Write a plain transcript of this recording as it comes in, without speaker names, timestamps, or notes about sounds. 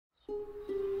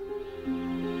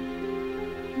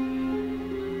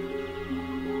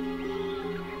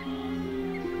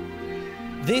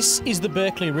This is the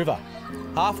Berkeley River,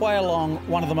 halfway along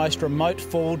one of the most remote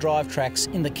four-wheel drive tracks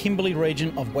in the Kimberley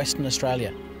region of Western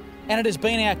Australia, and it has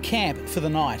been our camp for the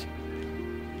night.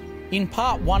 In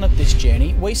part one of this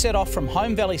journey, we set off from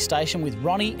Home Valley Station with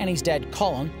Ronnie and his dad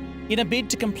Colin in a bid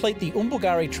to complete the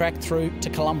Oombulgurri track through to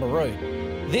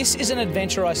Colombaroo. This is an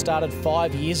adventure I started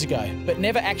 5 years ago, but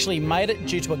never actually made it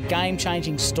due to a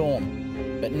game-changing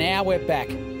storm. But now we're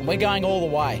back, and we're going all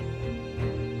the way.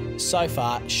 So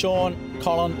far, Sean,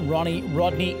 Colin, Ronnie,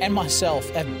 Rodney and myself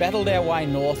have battled our way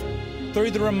north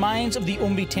through the remains of the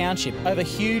Oombi township, over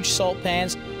huge salt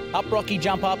pans, up rocky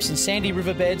jump-ups and sandy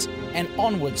riverbeds, and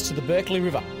onwards to the Berkeley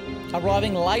River,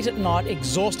 arriving late at night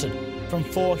exhausted from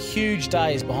 4 huge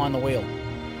days behind the wheel.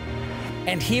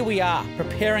 And here we are,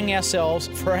 preparing ourselves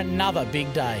for another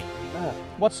big day.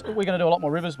 We're going to do a lot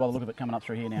more rivers by the look of it coming up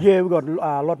through here now. Yeah, we've got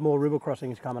a lot more river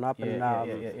crossings coming up,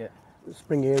 Yeah.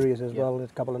 spring areas as well. There's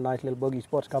a couple of nice little bogey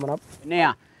spots coming up.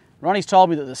 Now, Ronnie's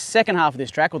told me that the second half of this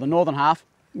track, or the northern half,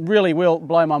 really will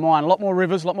blow my mind. A lot more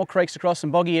rivers, a lot more creeks to cross, some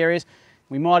boggy areas.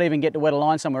 We might even get to wet a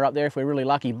line somewhere up there if we're really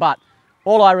lucky. But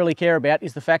all I really care about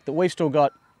is the fact that we've still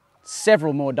got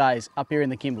several more days up here in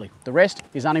the Kimberley. The rest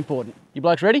is unimportant. You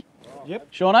blokes ready?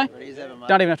 Yep. Shauno? Ready as ever, mate.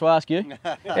 Don't even have to ask you.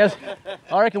 Yes.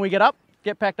 I reckon we get up,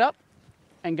 get packed up,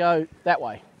 and go that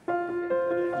way.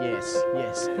 Yes,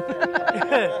 yes.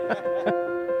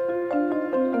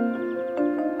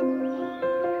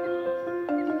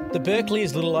 The Berkeley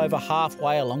is a little over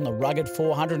halfway along the rugged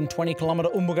 420-kilometre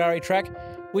Oombulgurri track,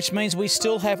 which means we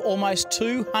still have almost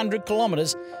 200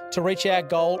 kilometres to reach our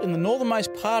goal in the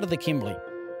northernmost part of the Kimberley.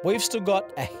 We've still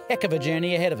got a heck of a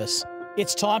journey ahead of us.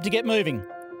 It's time to get moving.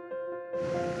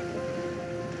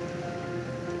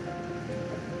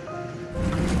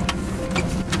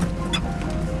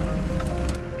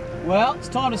 Well, it's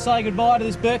time to say goodbye to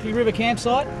this Berkeley River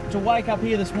campsite, to wake up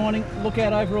here this morning, look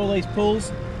out over all these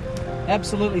pools.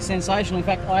 Absolutely sensational. In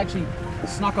fact, I actually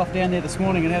snuck off down there this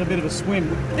morning and had a bit of a swim.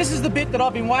 This is the bit that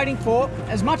I've been waiting for.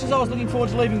 As much as I was looking forward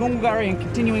to leaving Oombulgurri and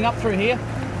continuing up through here,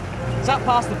 it's up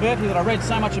past the Berkeley that I read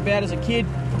so much about as a kid.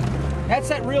 That's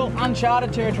that real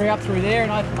uncharted territory up through there,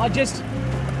 and I just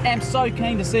am so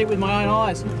keen to see it with my own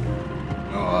eyes.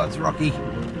 Oh, it's rocky.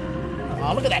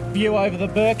 Oh, look at that view over the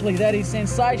Berkeley. That is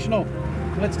sensational.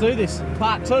 Let's do this.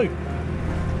 Part 2.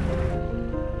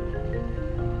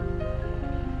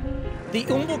 The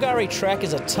Oombulgurri track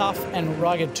is a tough and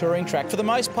rugged touring track. For the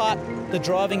most part, the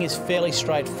driving is fairly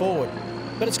straightforward,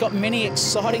 but it's got many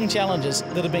exciting challenges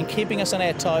that have been keeping us on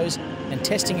our toes and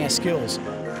testing our skills.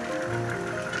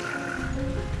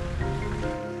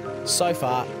 So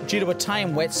far, due to a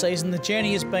tame wet season, the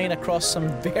journey has been across some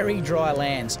very dry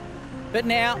lands. But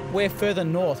now we're further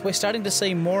north. We're starting to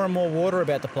see more and more water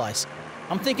about the place.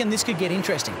 I'm thinking this could get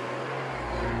interesting.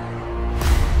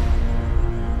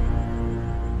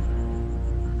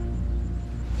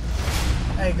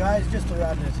 Hey guys, just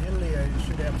around this hill here, you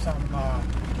should have some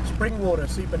spring water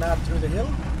seeping out through the hill.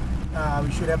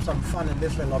 We should have some fun in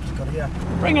this little obstacle here.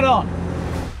 Bring it on!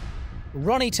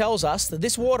 Ronnie tells us that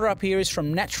this water up here is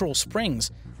from natural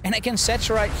springs, and it can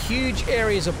saturate huge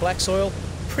areas of black soil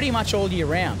pretty much all year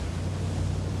round.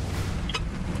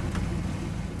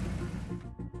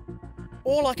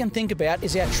 All I can think about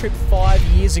is our trip 5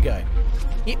 years ago.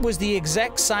 It was the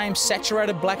exact same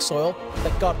saturated black soil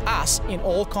that got us in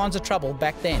all kinds of trouble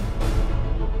back then.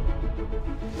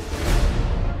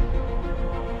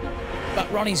 But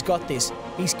Ronnie's got this.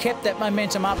 He's kept that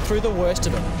momentum up through the worst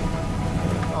of it.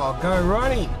 Oh, go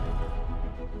Ronnie.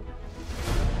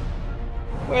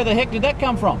 Where the heck did that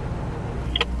come from?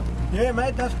 Yeah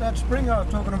mate, that's that spring I was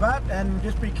talking about, and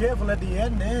just be careful at the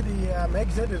end there, the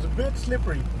exit is a bit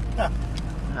slippery.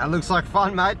 That looks like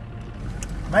fun, mate.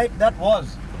 Mate, that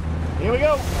was. Here we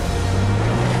go.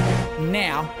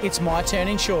 Now it's my turn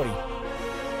in shorty.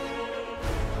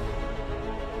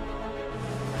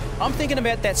 I'm thinking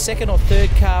about that second or third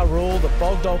car rule that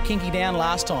bogged old Kinky down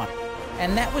last time,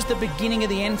 and that was the beginning of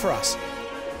the end for us.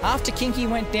 After Kinky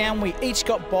went down, we each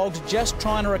got bogged just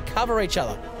trying to recover each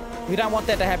other. We don't want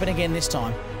that to happen again this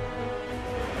time.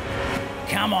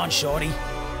 Come on, shorty.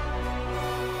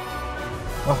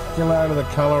 Oh, get out of the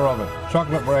colour of it.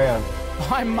 Chocolate brown.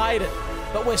 I made it,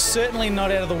 but we're certainly not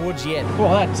out of the woods yet.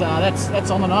 Well, that's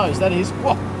on the nose, that is. Whoa.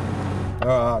 All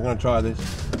right, I'm going to try this.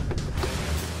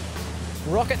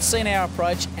 Rocket's seen our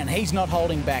approach and he's not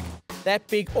holding back. That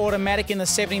big automatic in the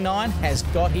 79 has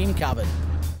got him covered.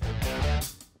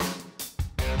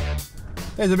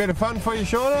 There's a bit of fun for you,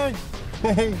 Shauno.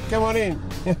 Come on in.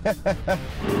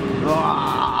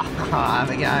 Oh,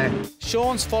 there we go.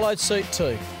 Sean's followed suit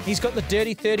too. He's got the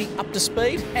Dirty 30 up to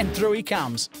speed and through he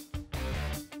comes.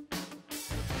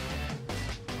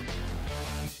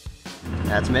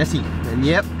 That's messy. And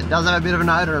yep, it does have a bit of an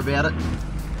odour about it.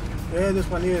 Yeah, this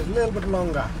one here is a little bit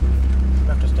longer. You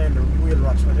have to stand the wheel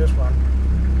ruts for this one.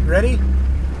 Ready?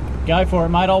 Go for it,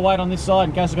 mate. I'll wait on this side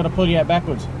in case I've got to pull you out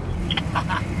backwards.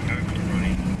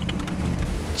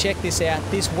 Check this out.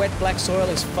 This wet black soil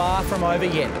is far from over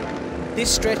yet. This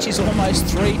stretch is almost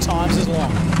 3 times as long.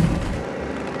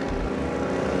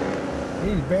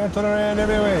 He's bouncing around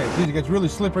everywhere. Geez, it gets really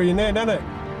slippery in there, doesn't it?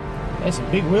 There's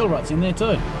some big wheel ruts in there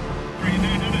too.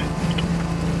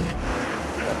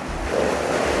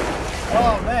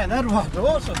 Oh man, that was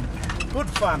awesome. Good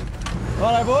fun.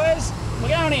 Righto boys, we're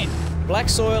going in. Black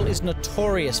soil is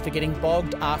notorious for getting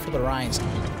bogged after the rains.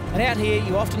 And out here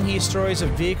you often hear stories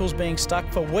of vehicles being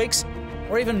stuck for weeks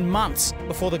or even months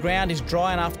before the ground is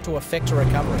dry enough to effect a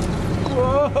recovery.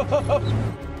 Whoa.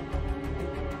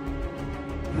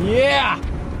 Yeah!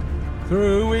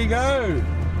 Through we go.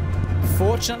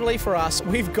 Fortunately for us,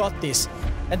 we've got this.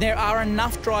 And there are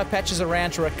enough dry patches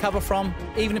around to recover from,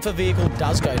 even if a vehicle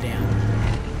does go down.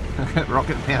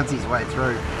 Rocket bounce his way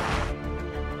through.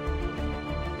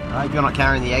 I hope you're not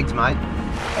carrying the eggs, mate.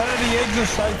 Oh, the eggs are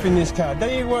safe in this car.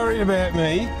 Don't you worry about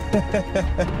me.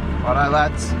 Righto,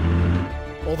 lads.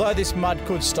 Although this mud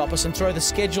could stop us and throw the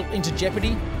schedule into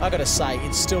jeopardy, I gotta say,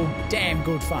 it's still damn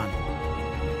good fun.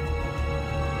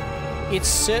 It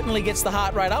certainly gets the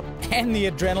heart rate up and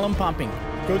the adrenaline pumping.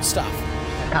 Good stuff.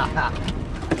 I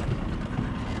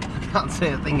can't see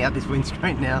a thing out this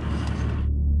windscreen now.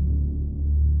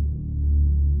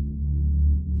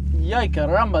 Yay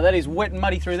caramba, that is wet and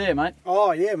muddy through there, mate.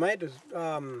 Oh yeah, mate.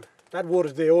 That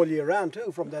water's there all year round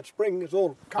too. From that spring, it's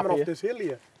all coming off this hill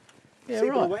here. Yeah,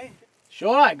 Seeping right. away.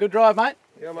 Sure, mate. Good drive, mate.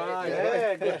 Yeah, mate.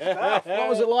 Yeah, good stuff. What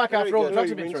was it like after all the trucks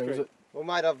have been through? Was it Well,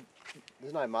 mate,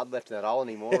 there's no mud left in that hole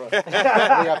anymore. I think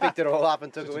I picked it all up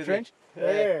and took it with me.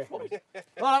 Yeah.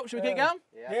 Right, should we keep going?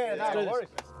 Yeah, let's do no worries.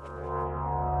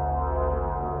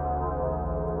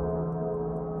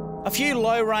 A few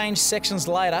low-range sections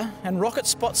later, and Rocket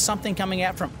spots something coming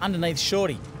out from underneath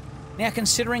Shorty. Now,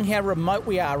 considering how remote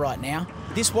we are right now,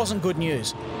 this wasn't good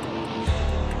news.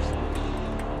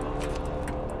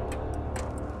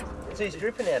 It's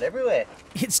dripping out everywhere.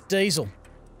 It's diesel.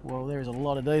 Well, there is a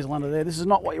lot of diesel under there. This is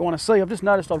not what you want to see. I've just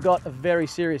noticed I've got a very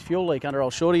serious fuel leak under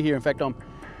old Shorty here. In fact, I'm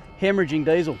hemorrhaging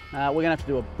diesel. We're going to have to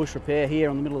do a bush repair here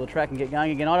in the middle of the track and get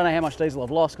going again. I don't know how much diesel I've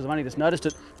lost because I've only just noticed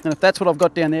it. And if that's what I've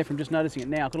got down there from just noticing it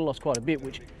now, I could have lost quite a bit,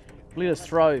 which will let us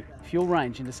throw fuel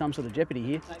range into some sort of jeopardy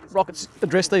here. Rocket's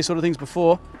addressed these sort of things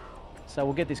before, so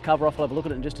we'll get this cover off, we'll have a look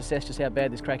at it and just assess just how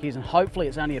bad this crack is, and hopefully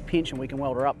it's only a pinch and we can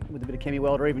weld her up with a bit of chemi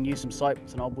weld or even use some soap.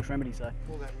 It's an old bush remedy, so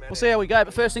we'll see how we go.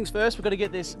 But first things first, we've got to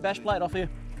get this bash plate off here.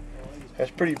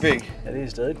 That's pretty big. It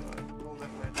is, dude.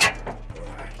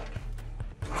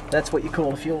 That's what you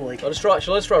call a fuel leak. Shall I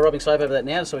just try rubbing soap over that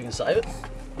now so we can save it?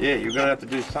 Yeah, you're going to have to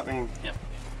do something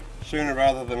sooner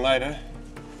rather than later.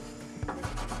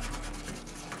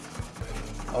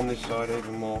 On this side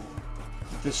even more.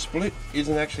 The split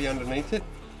isn't actually underneath it,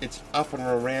 it's up and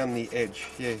around the edge,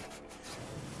 yeah.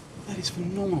 That is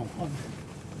phenomenal.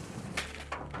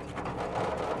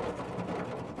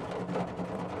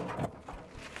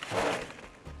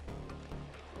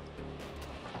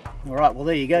 All right, well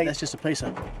there you go. That's just a piece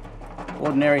of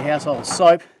ordinary household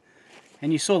soap.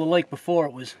 And you saw the leak before,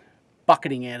 it was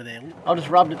bucketing out of there. I just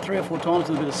rubbed it 3 or 4 times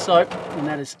with a bit of soap, and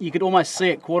that is, you could almost see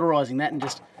it cauterizing that and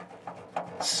just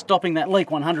stopping that leak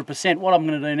 100%. What I'm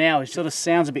going to do now is, sort of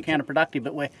sounds a bit counterproductive,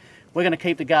 but we're going to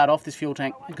keep the guard off this fuel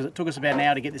tank because it took us about an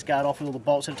hour to get this guard off with all the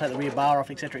bolts, had to take the rear bar off,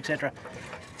 etc, etc.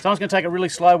 So I'm just going to take it really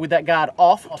slow with that guard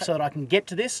off so that I can get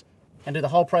to this and do the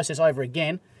whole process over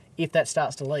again if that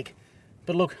starts to leak.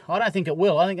 But look, I don't think it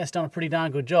will. I think that's done a pretty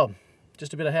darn good job.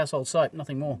 Just a bit of household soap,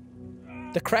 nothing more.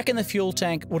 The crack in the fuel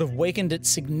tank would have weakened it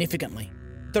significantly.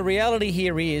 The reality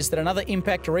here is that another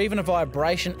impact or even a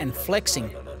vibration and flexing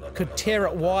could tear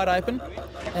it wide open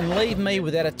and leave me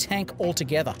without a tank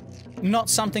altogether. Not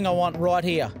something I want right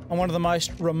here on one of the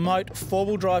most remote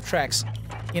four-wheel drive tracks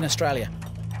in Australia.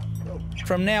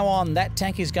 From now on, that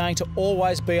tank is going to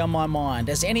always be on my mind,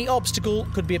 as any obstacle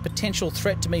could be a potential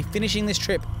threat to me finishing this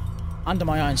trip under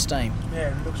my own steam.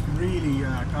 Yeah, it looks really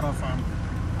cut off.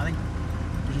 I think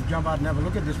we should jump out and have a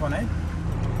look at this one, eh?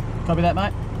 Copy that,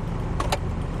 mate.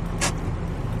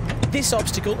 This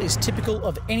obstacle is typical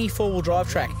of any four-wheel drive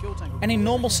track, and in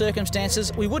normal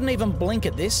circumstances, we wouldn't even blink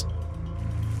at this.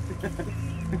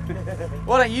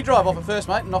 Why don't you drive off it first,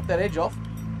 mate, and knock that edge off,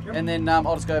 and then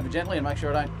I'll just go over gently and make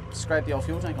sure I don't scrape the old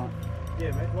fuel tank on it.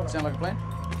 Yeah, mate. Sound like a plan?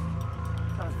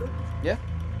 Sounds good. Yeah?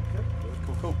 Yep.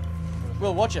 Cool, cool.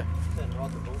 We'll watch you.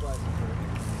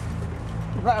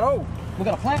 Right, oh, we've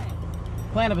got a plan.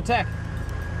 Plan of attack.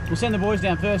 We'll send the boys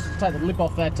down first to take the lip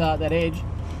off that edge. It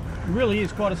really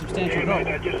is quite a substantial drop.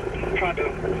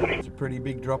 It's a pretty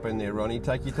big drop in there, Ronnie.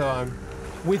 Take your time.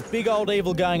 With big old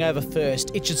Evil going over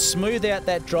first, it should smooth out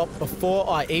that drop before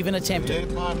I even attempt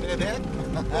it.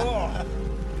 Oh.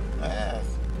 Yes.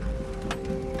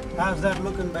 How's that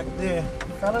looking back there,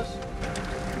 fellas?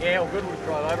 Yeah, all good. We'll just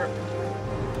drive over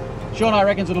it. Sean, I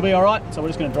reckons it'll be all right, so we're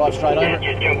just going to drive straight over it.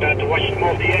 Just jumped out to watch some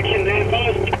of the action there,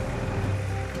 fellas.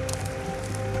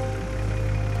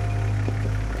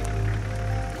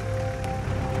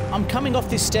 I'm coming off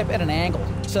this step at an angle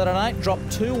so that I don't drop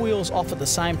two wheels off at the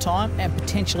same time and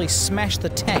potentially smash the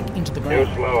tank into the Real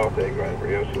ground. slow up there, Graham,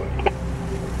 real slow.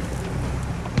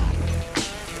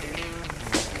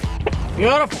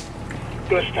 Beautiful.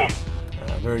 Good stuff.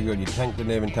 Very good. Your tank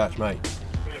didn't even touch, mate.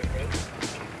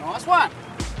 Nice one.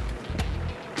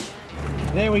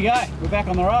 There we go. We're back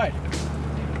on the road.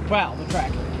 Well, the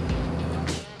track.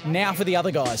 Now for the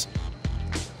other guys.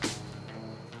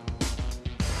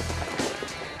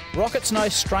 Rocket's no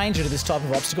stranger to this type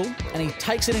of obstacle, and he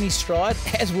takes it in his stride,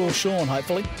 as will Sean,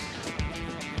 hopefully.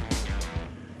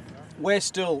 We're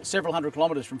still several hundred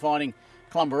kilometres from finding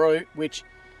Clumbaroo, which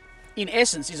in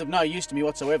essence is of no use to me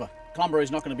whatsoever. Clumbaroo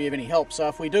is not going to be of any help, so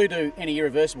if we do any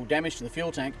irreversible damage to the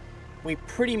fuel tank, we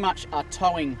pretty much are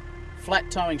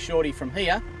flat towing Shorty from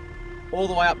here all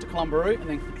the way up to Clumbaroo, and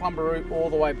then from Clumbaroo all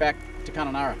the way back to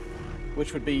Kununurra,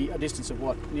 which would be a distance of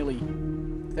what, nearly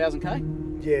 1,000k?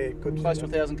 Yeah, good. Close to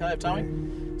 1,000k of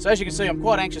towing. So as you can see, I'm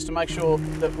quite anxious to make sure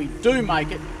that we do make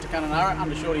it to Kununurra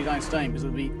under Shorty's own steam, because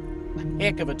it'll be a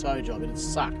heck of a tow job. It'd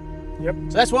suck. Yep.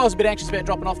 So that's why I was a bit anxious about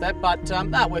dropping off that, but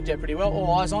it worked out pretty well.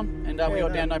 All eyes on, and we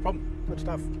got down no problem. Good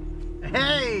stuff.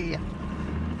 Hey!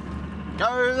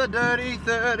 Go the dirty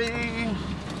 30!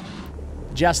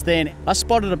 Just then, I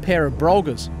spotted a pair of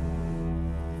brolgers.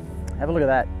 Have a look at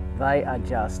that. They are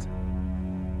just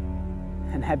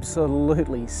an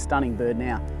absolutely stunning bird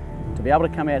now. To be able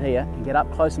to come out here and get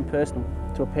up close and personal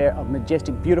to a pair of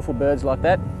majestic, beautiful birds like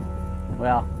that,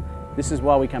 well, this is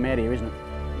why we come out here, isn't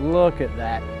it? Look at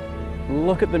that.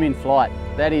 Look at them in flight.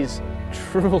 That is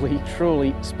truly,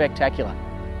 truly spectacular.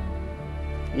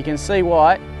 You can see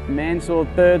why man saw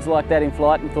birds like that in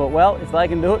flight and thought, well, if they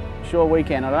can do it, sure we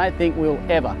can. I don't think we'll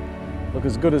ever look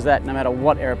as good as that no matter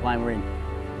what aeroplane we're in.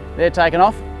 They're taking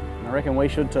off, and I reckon we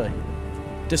should too.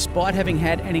 Despite having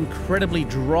had an incredibly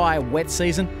dry, wet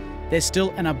season, there's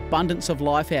still an abundance of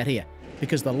life out here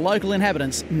because the local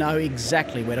inhabitants know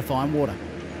exactly where to find water.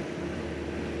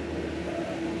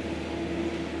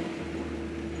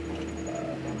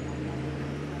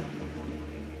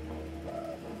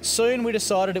 Soon we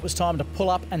decided it was time to pull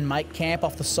up and make camp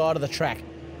off the side of the track.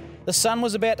 The sun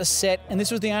was about to set, and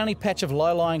this was the only patch of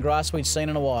low-lying grass we'd seen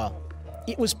in a while.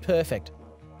 It was perfect.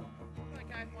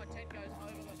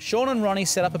 Sean and Ronnie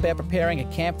set up about preparing a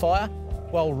campfire,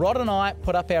 while Rod and I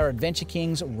put up our Adventure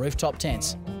Kings rooftop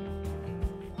tents.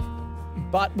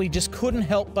 But we just couldn't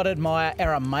help but admire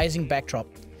our amazing backdrop,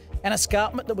 an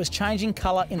escarpment that was changing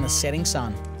colour in the setting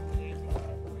sun.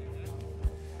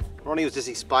 Ronnie was just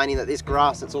explaining that this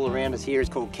grass that's all around us here is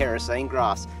called kerosene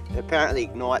grass. It apparently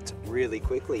ignites really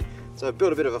quickly. So I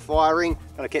built a bit of a fire ring,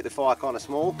 going to keep the fire kind of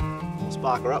small. I'll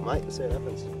spark her up, mate, let's see what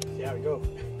happens. There we go.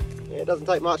 Yeah, it doesn't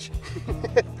take much.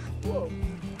 Whoa.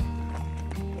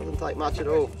 Doesn't take much at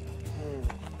all.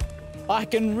 I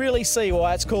can really see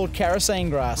why it's called kerosene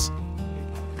grass.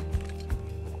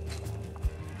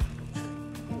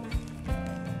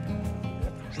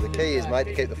 So the key is, mate,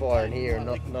 to keep the fire in here and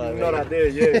not out there,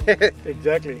 yeah.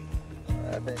 Exactly.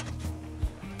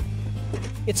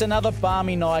 It's another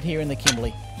balmy night here in the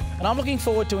Kimberley, and I'm looking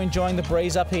forward to enjoying the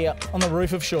breeze up here on the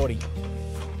roof of Shorty.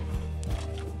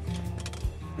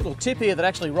 Little tip here that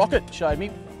actually Rocket showed me.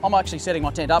 I'm actually setting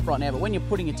my tent up right now, but when you're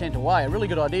putting your tent away, a really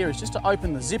good idea is just to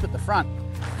open the zip at the front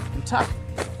and tuck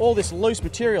all this loose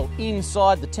material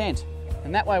inside the tent.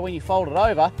 And that way when you fold it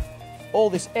over,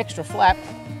 all this extra flap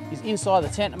is inside the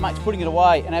tent and makes putting it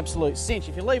away an absolute cinch.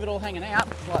 If you leave it all hanging out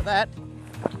like that,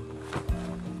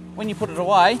 when you put it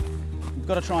away, you've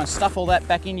got to try and stuff all that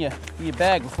back in your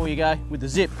bag before you go with the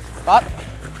zip. But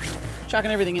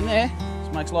chucking everything in there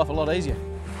just makes life a lot easier.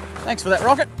 Thanks for that,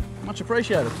 Rocket. Much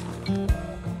appreciated.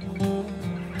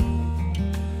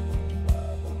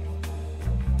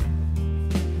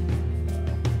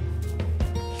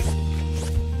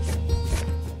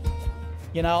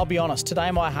 You know, I'll be honest,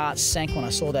 today my heart sank when I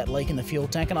saw that leak in the fuel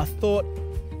tank, and I thought,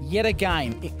 yet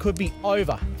again, it could be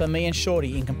over for me and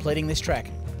Shorty in completing this track.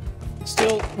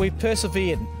 Still, we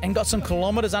persevered and got some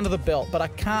kilometres under the belt, but I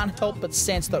can't help but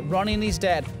sense that Ronnie and his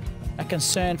dad are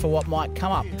concerned for what might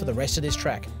come up for the rest of this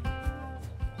track.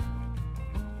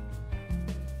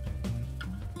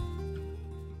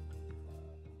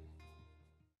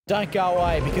 Don't go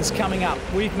away, because coming up,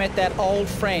 we've met that old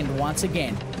friend once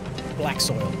again, black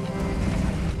soil.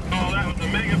 Oh, that was a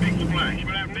mega big splash.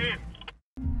 What happened there?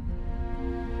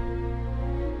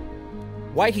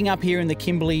 Waking up here in the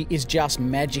Kimberley is just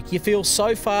magic. You feel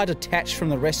so far detached from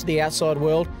the rest of the outside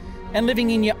world and living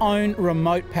in your own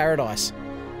remote paradise.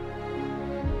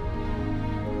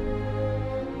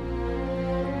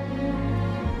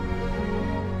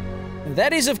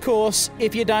 That is, of course,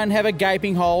 if you don't have a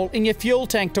gaping hole in your fuel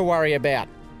tank to worry about.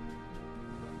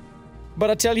 But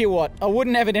I tell you what, I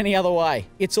wouldn't have it any other way.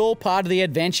 It's all part of the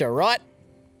adventure, right?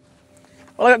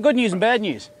 Well, I've got good news and bad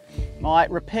news. My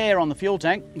repair on the fuel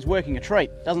tank is working a treat.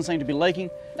 Doesn't seem to be leaking.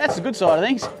 That's the good side of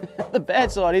things. The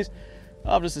bad side is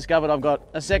I've just discovered I've got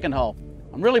a second hole.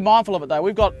 I'm really mindful of it though.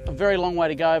 We've got a very long way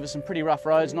to go over some pretty rough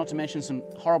roads, not to mention some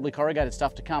horribly corrugated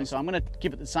stuff to come, so I'm going to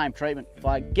give it the same treatment. If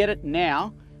I get it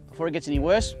now, before it gets any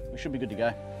worse, we should be good to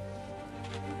go.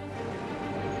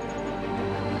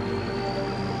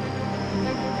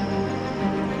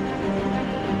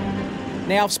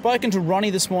 Now, I've spoken to Ronnie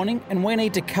this morning and we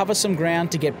need to cover some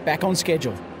ground to get back on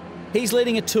schedule. He's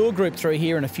leading a tour group through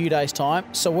here in a few days' time,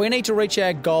 so we need to reach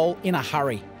our goal in a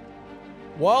hurry.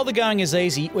 While the going is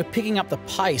easy, we're picking up the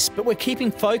pace, but we're keeping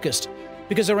focused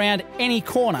because around any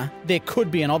corner there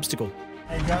could be an obstacle.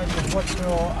 Hey guys, just watch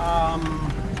your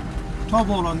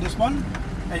towball on this one.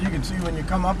 As you can see, when you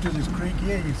come up to this creek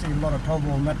here, you see a lot of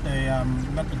towball, not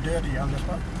the dirty on this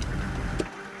one.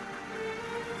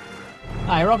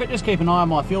 Hey Rocket, just keep an eye on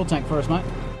my fuel tank for us, mate.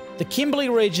 The Kimberley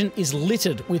region is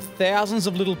littered with thousands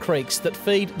of little creeks that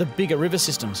feed the bigger river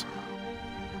systems.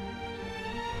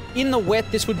 In the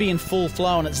wet, this would be in full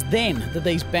flow, and it's then that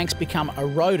these banks become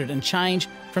eroded and change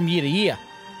from year to year.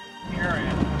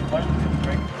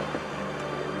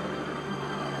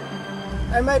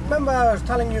 Hey mate, remember I was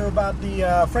telling you about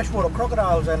the freshwater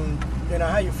crocodiles and you know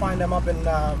how you find them up in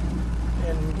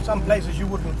some places you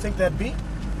wouldn't think they'd be?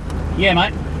 Yeah,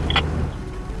 mate.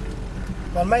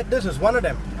 Well mate, this is one of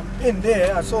them. In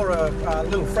there, I saw a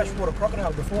little freshwater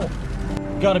crocodile before.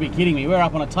 Got to be kidding me. We're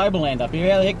up on a tableland up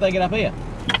here. How the heck they get up here?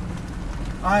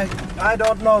 I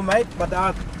don't know, mate, but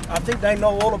I think they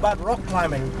know all about rock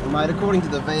climbing. Well, mate, according to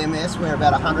the VMS, we're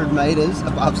about 100 metres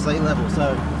above sea level,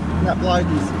 so that bloke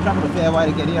has travelled a fair way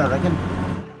to get here, I reckon.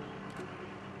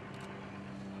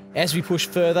 As we push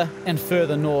further and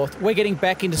further north, we're getting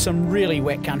back into some really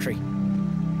wet country.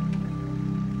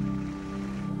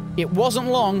 It wasn't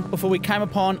long before we came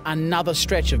upon another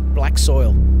stretch of black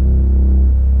soil.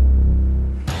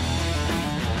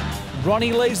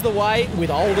 Ronnie leads the way with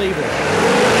Old Evil.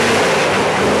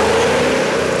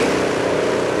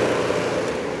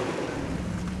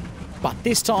 But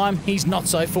this time, he's not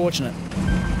so fortunate.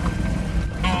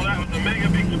 Oh, that was a mega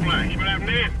big splash. What happened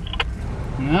there?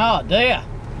 Oh dear.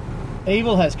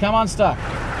 Evil has come unstuck.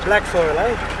 Black soil,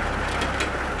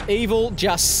 eh? Evil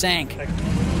just sank.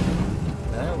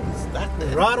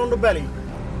 Right on the belly.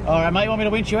 All right, mate, you want me to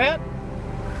winch you out?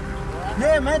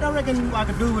 Yeah, mate, I reckon I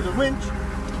could do with a winch.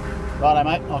 Righto,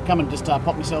 mate. I'll come and just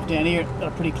pop myself down here. Got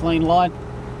a pretty clean line.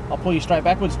 I'll pull you straight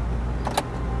backwards.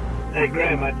 Hey,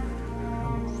 Graham, mate.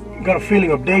 Got a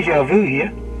feeling of deja vu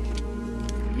here.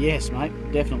 Yes, mate.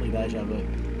 Definitely deja vu.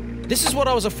 This is what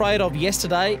I was afraid of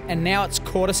yesterday, and now it's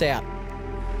caught us out.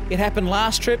 It happened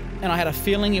last trip, and I had a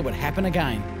feeling it would happen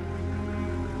again.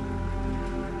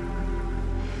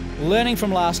 Learning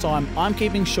from last time, I'm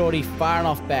keeping Shorty far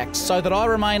enough back so that I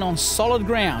remain on solid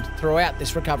ground throughout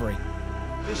this recovery.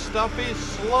 This stuff is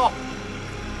slop.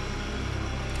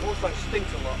 Also stinks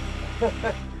a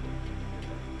lot.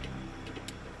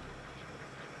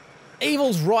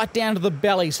 Evil's right down to the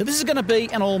belly, so this is going to be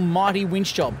an almighty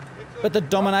winch job. But the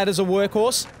Dominator's a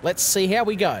workhorse. Let's see how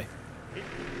we go.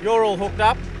 You're all hooked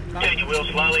up. Turn your wheel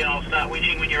slowly and I'll start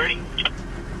winching when you're ready.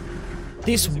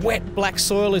 This wet black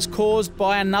soil is caused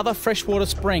by another freshwater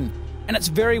spring, and it's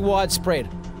very widespread.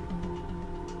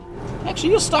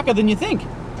 Actually, you're stucker than you think.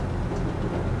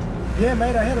 Yeah,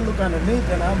 mate, I had a look underneath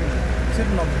and I'm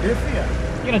sitting on the diff here.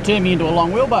 You're going to turn me into a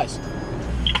long wheelbase.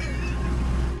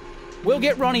 We'll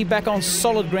get Ronnie back on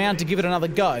solid ground to give it another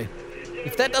go.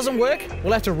 If that doesn't work,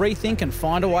 we'll have to rethink and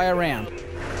find a way around.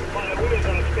 We're not going to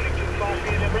spin it too fast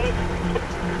for you there, brother.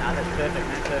 No, that's perfect,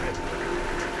 man, perfect.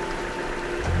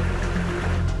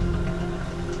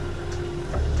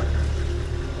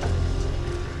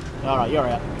 All right, you're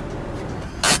out.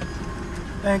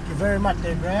 Thank you very much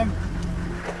there, Graham.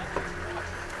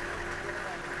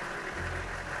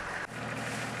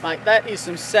 Mate, that is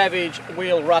some savage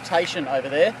wheel rotation over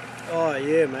there. Oh,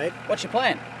 yeah, mate. What's your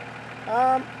plan?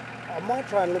 I might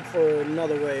try and look for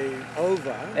another way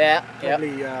over. Yeah,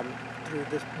 Probably through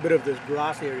this bit of this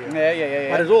grass area. Yeah.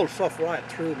 But it's all soft right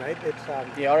through, mate.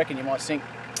 It's Yeah, I reckon you might sink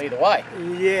either way.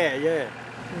 Yeah.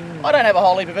 I don't have a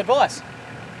whole heap of advice.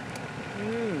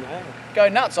 No. Go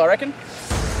nuts, I reckon.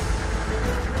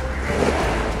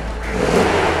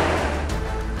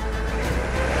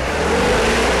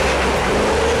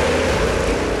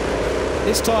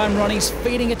 This time Ronnie's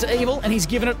feeding it to Evil and he's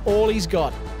given it all he's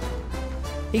got.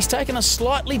 He's taken a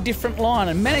slightly different line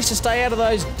and managed to stay out of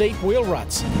those deep wheel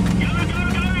ruts.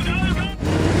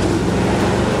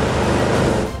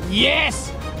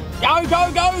 Yes! Go,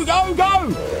 go, go, go, go!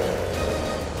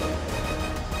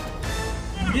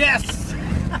 Yes!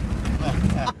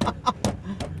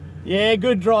 Yeah,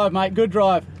 good drive, mate, good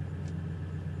drive.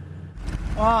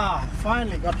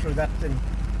 Finally got through that thing.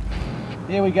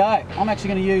 There we go. I'm actually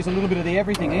going to use a little bit of the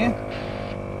everything here.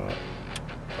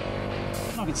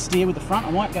 I can steer with the front. I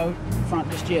won't go front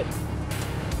just yet.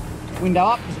 Window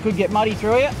up, because it could get muddy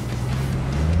through here.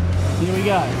 Here we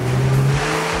go.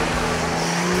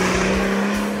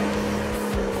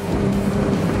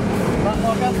 Front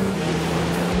locker.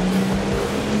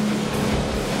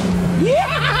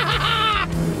 Yeah!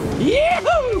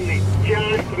 Yahoo!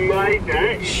 Just made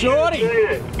that. Shorty!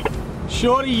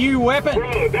 Shorty, you weapon!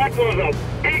 Bro, that was an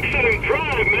excellent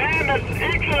drive, man. That's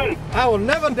excellent. I will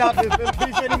never doubt this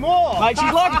piece anymore. Mate,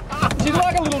 she's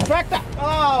like a little tractor.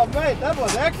 Oh, mate, that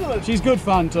was excellent. She's good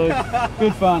fun too.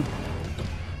 Good fun.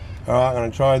 All right, I'm going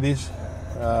to try this.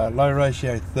 Low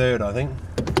ratio third, I think.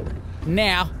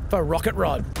 Now for Rocket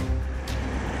Rod.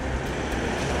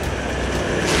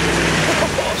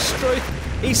 Oh, Struth.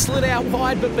 He slid out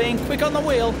wide, but being quick on the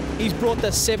wheel, he's brought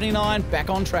the 79 back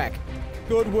on track.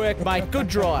 Good work, mate. Good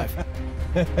drive.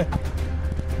 Well,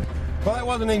 that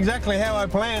wasn't exactly how I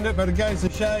planned it, but it goes to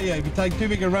show you, if you take too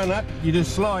big a run up, you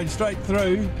just slide straight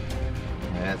through.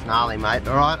 Yeah, it's gnarly, mate.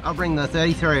 All right, I'll bring the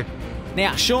 30 through.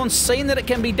 Now, Sean's seen that it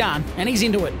can be done, and he's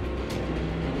into it.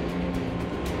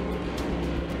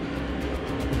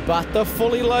 But the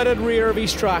fully loaded rear of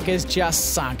his truck has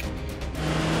just sunk.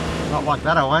 Not like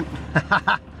that, I won't.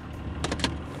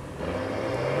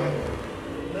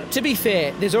 To be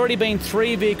fair, there's already been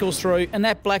 3 vehicles through, and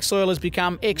that black soil has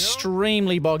become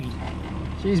extremely boggy.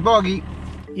 She's boggy.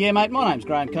 Yeah, mate, my name's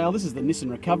Graham Cale. This is the Nissan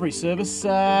Recovery Service.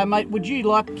 Mate, would you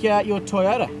like your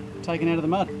Toyota taken out of the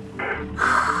mud?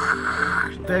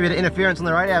 Fair bit of interference on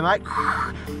the radio, mate.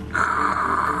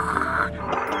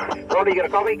 Roddy, you got a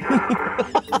copy?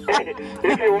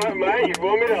 If you want, mate, you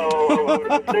want me to,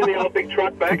 I'll send the old big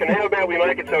truck back, and how about we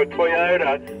make it so a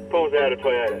Toyota pulls out a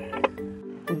Toyota?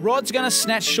 Rod's going to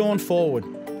snatch Sean forward.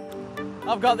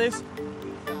 I've got this.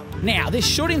 Now, this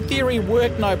should in theory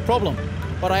work no problem,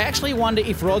 but I actually wonder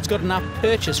if Rod's got enough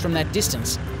purchase from that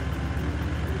distance.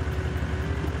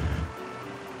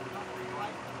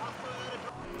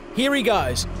 Here he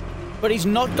goes, but he's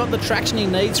not got the traction he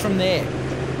needs from there.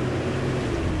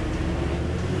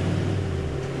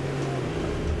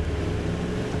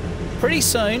 Pretty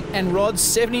soon, and Rod's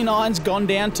 79's gone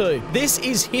down too. This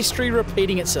is history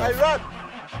repeating itself. Hey, Rod,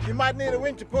 you might need a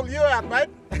winch to pull you out, mate.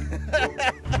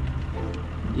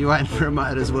 You waiting for a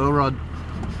mate as well, Rod?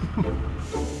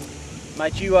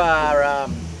 Mate, you are,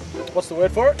 what's the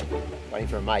word for it? Waiting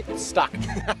for a mate. Stuck.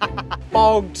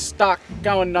 Bogged, stuck,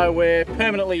 going nowhere,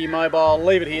 permanently immobile,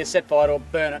 leave it here, set fire to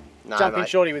it, burn it. No, Jump in mate.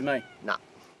 shorty with me. Nah.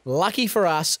 Lucky for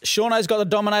us, Shauno's got the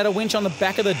Dominator winch on the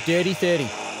back of the Dirty 30.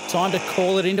 Time to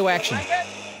call it into action.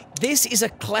 This is a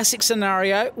classic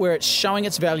scenario where it's showing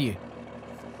its value.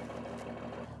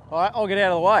 All right, I'll get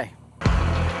out of the way.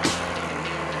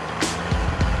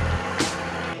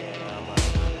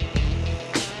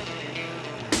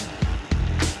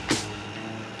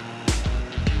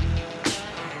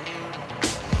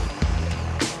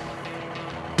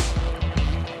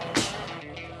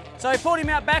 So he pulled him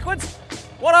out backwards.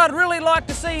 What I'd really like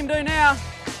to see him do now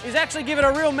is actually give it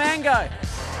a real man go.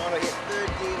 Trying to get third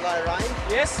gear low range.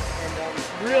 Yes? And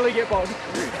Really get bogged.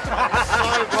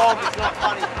 slow grog, it's not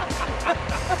funny.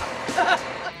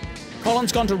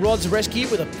 Colin's gone to Rod's rescue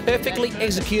with a perfectly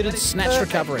executed snatch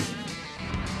recovery.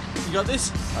 You got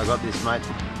this? I got this, mate.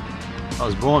 I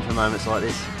was born for moments like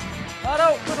this. Oh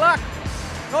no, good luck.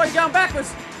 Oh, you're going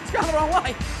backwards. It's going the wrong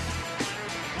way.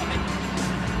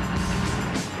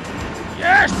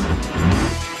 Yes!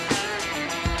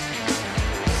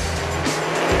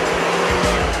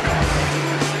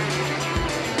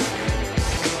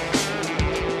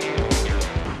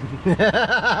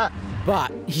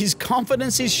 But his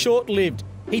confidence is short-lived.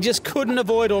 He just couldn't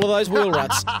avoid all of those wheel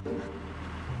ruts. I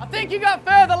think you got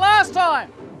further last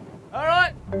time. All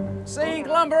right, see you in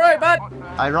Glumbaroo, bud.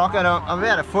 Hey, Rocco, I'm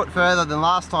about a foot further than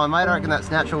last time, mate. I reckon that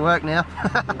snatch will work now.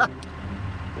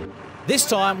 This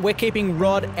time, we're keeping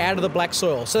Rod out of the black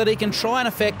soil so that he can try and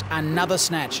effect another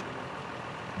snatch.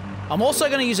 I'm also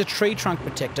going to use a tree trunk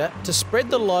protector to spread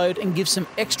the load and give some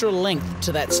extra length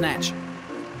to that snatch.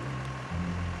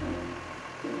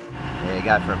 There you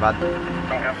go for a bud.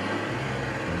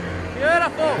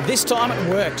 Beautiful! This time it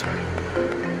worked.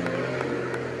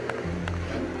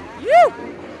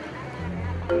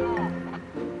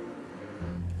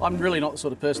 I'm really not the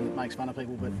sort of person that makes fun of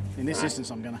people, but in this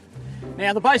instance I'm going to.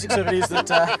 Now, the basics of it is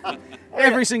that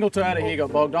every single Toyota here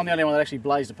got bogged. I'm the only one that actually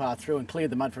blazed a path through and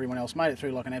cleared the mud for everyone else, made it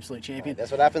through like an absolute champion.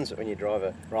 That's what happens when you drive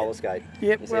a roller skate.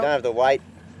 Yep. You don't have the weight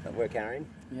that we're carrying.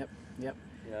 Yep. You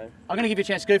know. I'm going to give you a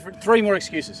chance to go for it. 3 more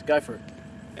excuses. Go for it.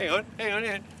 Hang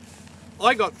on.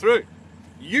 I got through.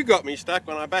 You got me stuck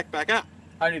when I backed back up.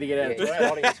 Only to get out of the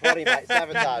way. Spotty, mate.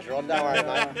 Sabotage, Ron. Don't worry,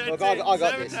 mate. Look, I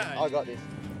got this. I got this.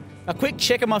 A quick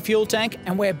check of my fuel tank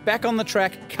and we're back on the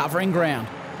track covering ground.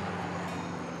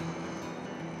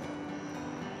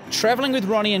 Travelling with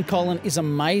Ronnie and Colin is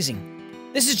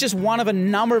amazing. This is just one of a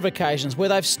number of occasions where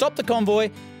they've stopped the convoy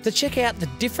to check out the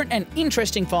different and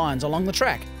interesting finds along the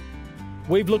track.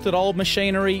 We've looked at old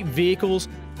machinery, vehicles,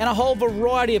 and a whole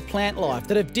variety of plant life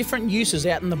that have different uses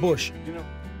out in the bush.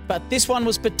 But this one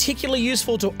was particularly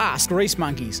useful to us grease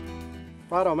monkeys.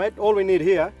 Righto, mate. All we need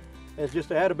here is just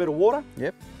to add a bit of water.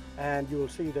 Yep. And you will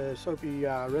see the soapy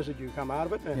residue come out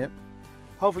of it. And Yep.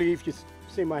 hopefully, if you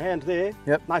see my hands there,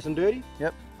 Yep. nice and dirty.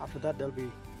 Yep. After that, they'll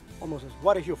be almost as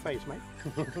white as your face, mate.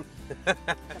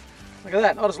 Look at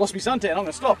that. I just lost my suntan. I'm going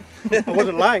to stop. I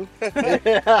wasn't lying.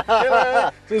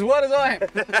 It's as white as I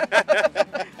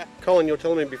am. Colin, you were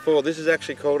telling me before, this is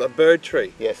actually called a bird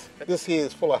tree. Yes, this here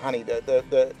is full of honey,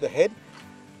 the head.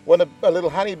 When a little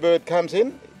honey bird comes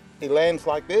in, he lands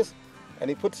like this,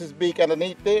 and he puts his beak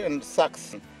underneath there and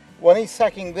sucks. When he's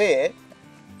sucking there,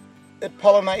 it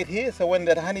pollinates here, so when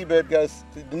that honey bird goes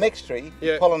to the next tree,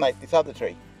 Yeah. it pollinates this other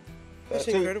tree. That's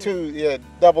So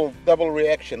incredible. double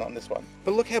reaction on this one.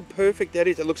 But look how perfect that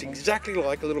is. It looks exactly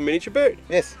like a little miniature bird.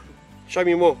 Yes, Show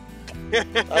me more.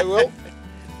 I will.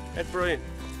 That's brilliant.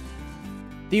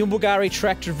 The Oombulgurri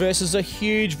track traverses a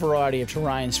huge variety of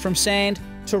terrains, from sand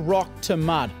to rock to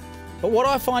mud. But what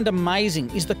I find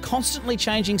amazing is the constantly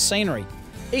changing scenery,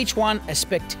 each one as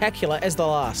spectacular as the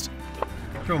last.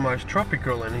 It's almost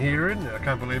tropical in here, isn't it? I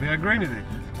can't believe how green it is.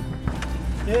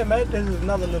 Yeah, mate. This is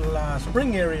another little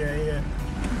spring area here.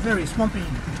 Very swampy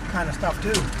kind of stuff too.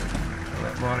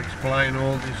 Well, that might explain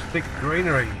all this thick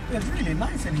greenery. It's really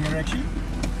nice in here, actually.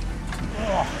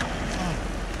 Oh,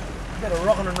 bit of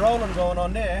rocking and rolling going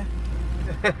on there.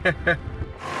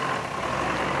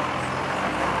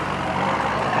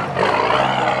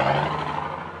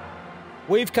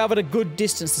 We've covered a good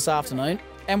distance this afternoon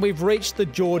and we've reached the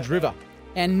George River,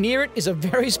 and near it is a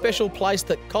very special place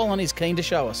that Colin is keen to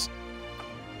show us.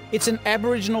 It's an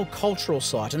Aboriginal cultural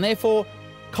site, and therefore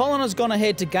Colin has gone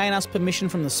ahead to gain us permission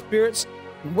from the spirits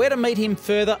and where to meet him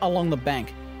further along the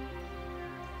bank.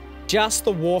 Just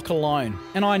the walk alone,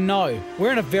 and I know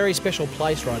we're in a very special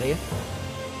place right here.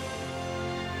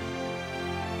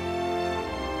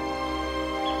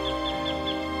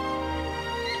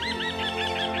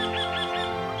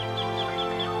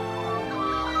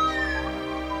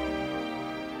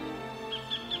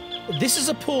 This is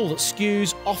a pool that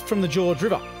skews off from the George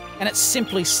River, and it's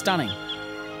simply stunning.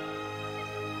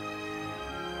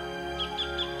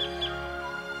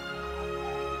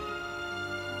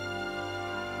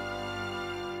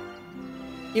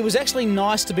 It was actually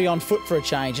nice to be on foot for a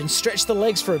change and stretch the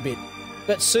legs for a bit,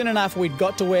 but soon enough we'd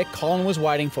got to where Colin was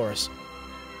waiting for us.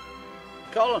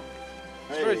 Colin,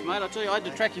 truth, mate, I tell you, I had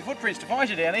to track your footprints to find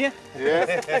you down here.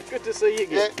 Yeah. Good to see you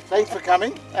again. Yeah, thanks for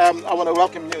coming. I want to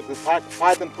welcome you to the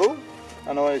Python Pool,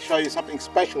 and I want to show you something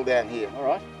special down here. All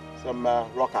right. Some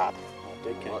rock art.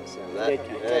 Dead cane. Like some of that. Dead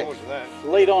cane. Yeah. What's that?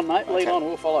 Lead on, mate, lead Okay. on,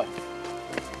 we'll follow.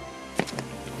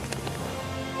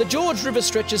 The George River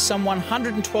stretches some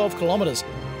 112 kilometres,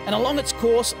 and along its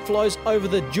course flows over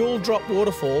the jewel drop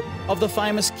waterfall of the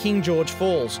famous King George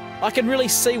Falls. I can really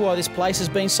see why this place has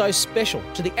been so special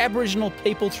to the Aboriginal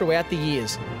people throughout the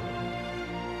years.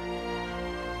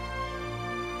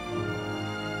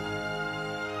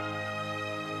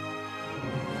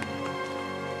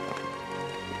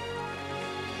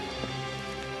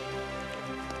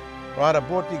 Right, I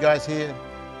brought you guys here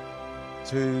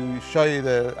to show you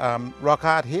the rock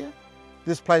art here.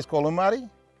 This place called Oombulgurri,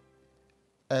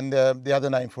 and the other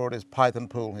name for it is Python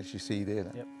Pool, as you see there.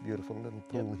 That beautiful little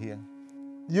pool here.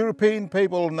 European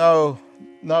people know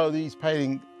these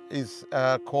painting is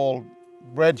called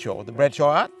Bradshaw, the Bradshaw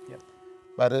art.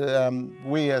 But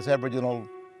we as Aboriginal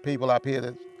people up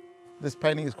here, this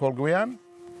painting is called Gwian.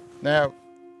 Now,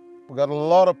 We've got a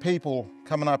lot of people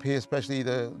coming up here, especially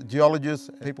the geologists.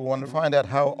 People want to find out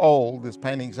how old these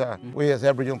paintings are. We as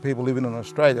Aboriginal people living in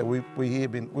Australia, we've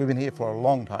been here for a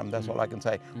long time, that's all I can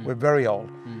say. We're very old.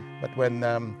 But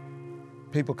when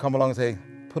people come along and say,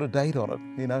 put a date on it,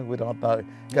 you know, we don't know.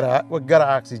 We've got to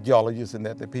ask these geologists and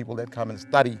the people that come and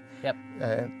study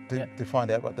to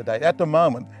find out what the date. At the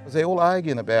moment, they're all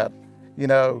arguing about, you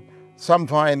know, some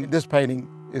find this painting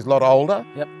is a lot older.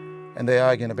 And they're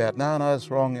arguing about, no, it's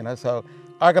wrong, you know. So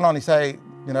I can only say,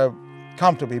 you know,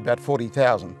 comfortably about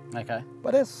 40,000. Okay.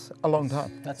 But that's a long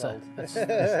time. That's it's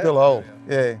still old,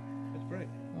 yeah. That's great.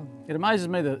 It amazes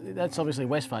me that that's obviously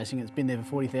west facing. It's been there for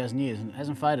 40,000 years and it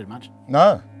hasn't faded much.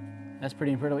 No. That's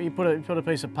pretty incredible. You put a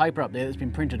piece of paper up there that's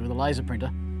been printed with a laser printer.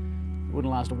 It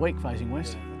wouldn't last a week facing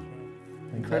west.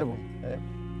 Incredible. Yeah.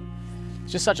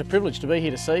 It's just such a privilege to be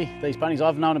here to see these paintings.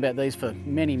 I've known about these for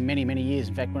many, many, many years.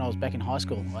 In fact, when I was back in high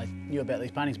school, I knew about these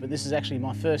paintings, but this is actually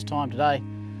my first time today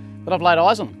that I've laid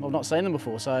eyes on them. I've not seen them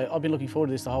before, so I've been looking forward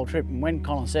to this the whole trip. And when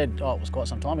Colin said, oh, it was quite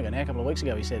some time ago now, a couple of weeks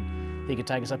ago, he said he could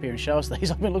take us up here and show us these.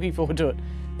 I've been looking forward to it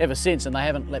ever since, and they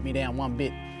haven't let me down one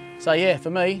bit. So yeah, for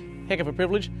me, heck of a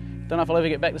privilege. Don't know if I'll ever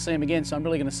get back to see them again, so I'm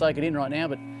really going to soak it in right now,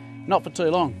 but not for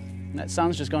too long. And that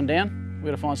sun's just gone down.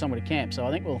 We've got to find somewhere to camp, so I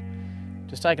think we'll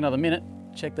just take another minute,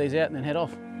 check these out and then head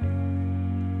off.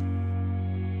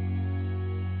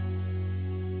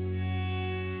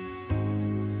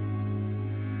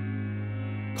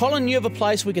 Colin knew of a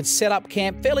place we could set up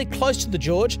camp fairly close to the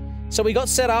George, so we got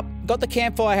set up, got the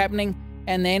campfire happening,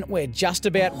 and then we're just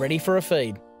about ready for a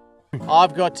feed.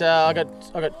 I've got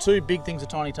 2 big things of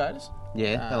tiny taters.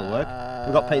 Yeah, that'll work.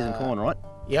 We've got peas and corn, right?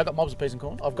 Yeah, I've got mobs of peas and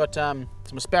corn. I've got some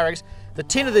asparagus. The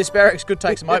tin of the asparagus could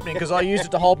take some opening because I used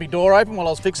it to hold my door open while I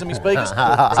was fixing my speakers.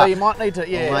 So you might need to,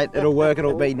 yeah. Well, mate, it'll work.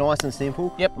 It'll be nice and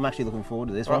simple. Yep. I'm actually looking forward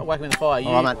to this All right, one. whack them in the fire.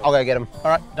 All right, mate. I'll go get them.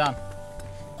 All right, done.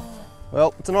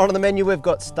 Well, tonight on the menu we've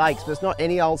got steaks, but it's not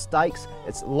any old steaks.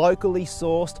 It's locally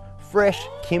sourced, fresh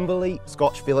Kimberley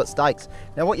Scotch fillet steaks.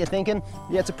 Now what you're thinking,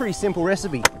 yeah, it's a pretty simple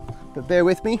recipe, but bear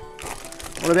with me.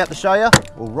 What I'm about to show you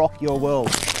will rock your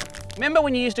world. Remember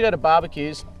when you used to go to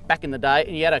barbecues back in the day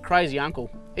and you had a crazy uncle?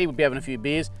 He would be having a few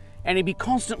beers and he'd be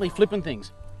constantly flipping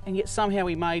things, and yet somehow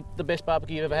he made the best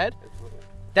barbecue you've ever had?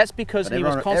 That's because he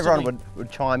was constantly... Everyone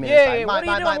would chime in and say, what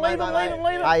are you doing? Leave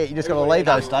them. Hey, you just got to leave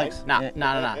those steaks.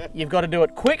 No. You've got to do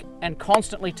it quick and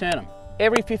constantly turn them.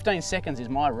 Every 15 seconds is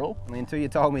my rule. I mean, until you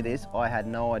told me this, I had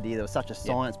no idea there was such a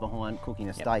science behind cooking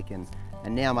a steak, and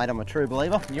now, mate, I'm a true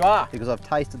believer. You are. Because I've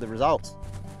tasted the results.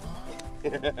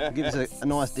 Give us a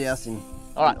nice douse in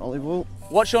olive oil.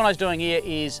 What Shauno's doing here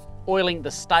is oiling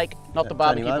the steak, not the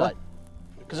barbecue plate.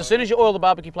 Because as soon as you oil the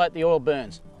barbecue plate, the oil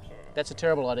burns. That's a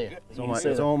terrible idea. It's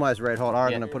almost red hot. I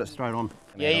reckon to put it straight on.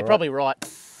 Yeah, you're probably right.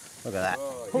 Look at that.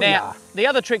 Now, the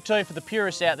other trick too for the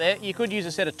purists out there, you could use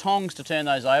a set of tongs to turn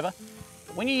those over.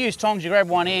 When you use tongs, you grab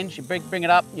one end, you bring it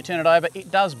up, you turn it over.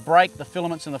 It does break the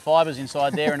filaments and the fibres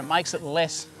inside there, and it makes it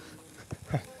less.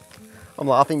 I'm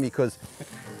laughing because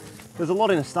there's a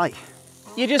lot in a steak.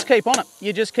 You just keep on it.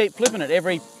 You just keep flipping it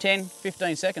every 10,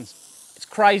 15 seconds. It's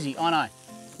crazy, I know. I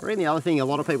reckon the other thing a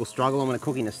lot of people struggle on when they're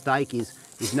cooking a steak is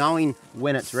knowing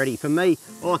when it's ready. For me,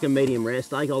 I like a medium rare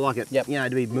steak. I like it, you know,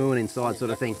 to be mooing inside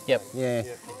sort of thing. Yep. Yeah.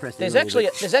 There's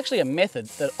actually a method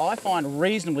that I find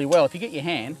reasonably well. If you get your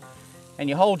hand and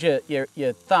you hold your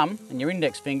thumb and your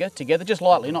index finger together, just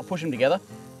lightly, not push them together,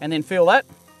 and then feel that,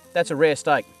 that's a rare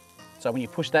steak. So when you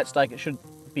push that steak, it should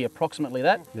be approximately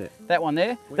that. Yeah. That one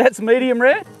there, that's medium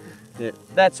rare. Yeah.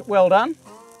 That's well done.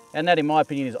 And that, in my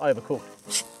opinion, is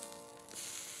overcooked.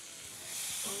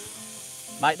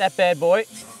 Mate, that bad boy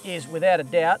is without a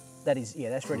doubt, that's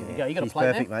ready to go. You got a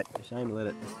plate perfect, there? Mate. Shame to let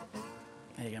it.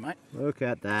 There you go, mate. Look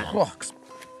at that. Oh.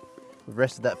 We've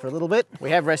rested that for a little bit.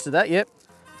 We have rested that, yep.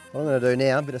 What I'm going to do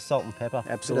now, a bit of salt and pepper.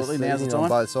 Absolutely, now's the time. On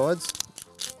both sides.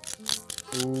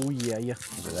 Oh, yeah.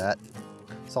 Look at that.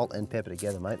 Salt and pepper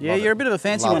together, mate. Yeah, you're a bit of a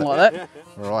fancy one like that.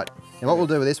 All right. And what we'll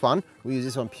do with this one, we'll use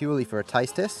this one purely for a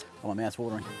taste test. Oh, my mouth's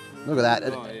watering. Look at that.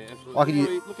 Oh, yeah, absolutely. I could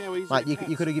use, look how easy. Mate,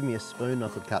 you could have given me a spoon and I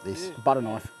could cut this. Butter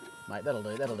knife. Mate, that'll do.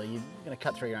 You're going to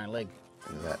cut through your own leg.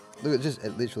 Look at that. Look,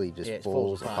 it literally just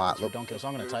falls apart. Look, so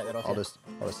I'm going to take that off. I'll just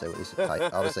see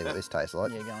what this tastes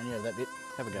like. Yeah, go on. Yeah, that bit.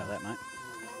 Have a go at that, mate.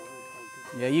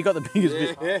 Yeah, you got the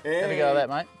biggest bit. Have a go at that,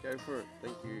 mate. Go for it.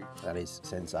 Thank you. That is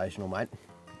sensational, mate.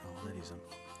 Oh, that is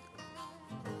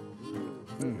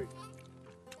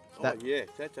yeah,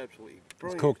 that's absolutely It's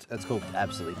brilliant. cooked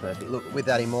absolutely perfect. Look, with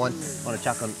that in mind, I'm going to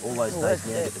chuck on all those steaks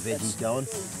now, get the veggies going.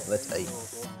 Let's eat.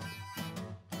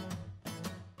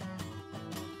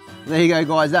 There you go,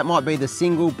 guys. That might be the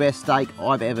single best steak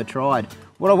I've ever tried.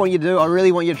 What I want you to do, I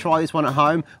really want you to try this one at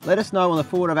home. Let us know on the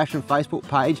Forward of Action Facebook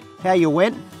page how you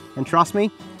went, and trust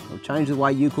me, it'll change the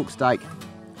way you cook steak.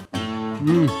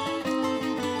 Oh,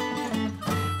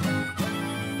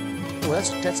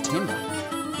 that's tender.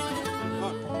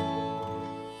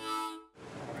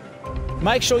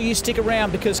 Make sure you stick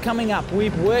around because coming up,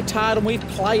 we've worked hard and we've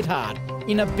played hard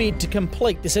in a bid to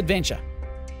complete this adventure.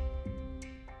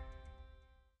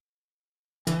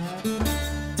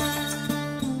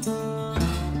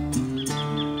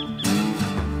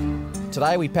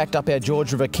 Today we packed up our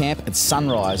George River camp at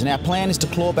sunrise and our plan is to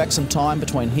claw back some time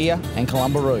between here and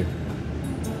Kilometres.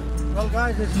 Well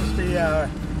guys, this is the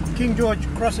King George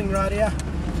crossing right here.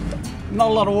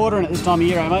 Not a lot of water in it this time of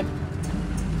year, eh mate?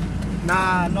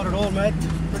 Nah, not at all mate.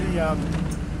 It's pretty, yeah,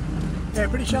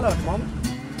 pretty shallow at the moment.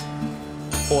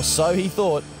 Or so he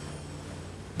thought.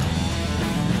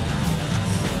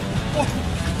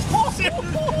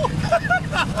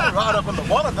 Right up on the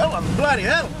bottom, that one, bloody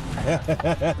hell.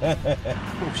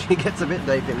 She gets a bit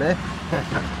deep in there.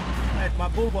 Mate, my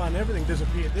bullbar and everything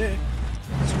disappeared there.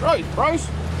 Straight, bros.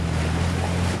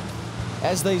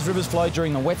 As these rivers flow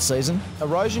during the wet season,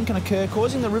 erosion can occur,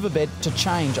 causing the riverbed to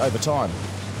change over time.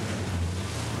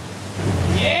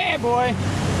 Yeah, boy!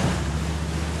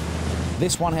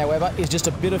 This one, however, is just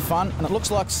a bit of fun, and it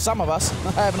looks like some of us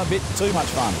are having a bit too much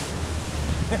fun.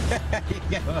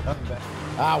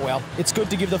 Ah well, it's good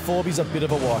to give the Forbies a bit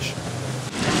of a wash.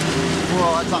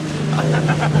 Whoa, that's up.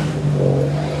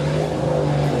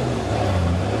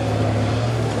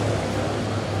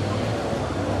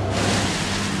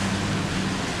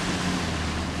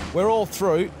 We're all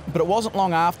through, but it wasn't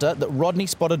long after that Rodney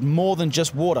spotted more than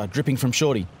just water dripping from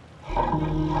Shorty.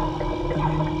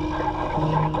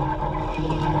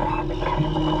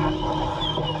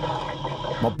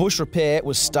 My bush repair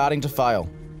was starting to fail.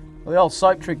 Well, the old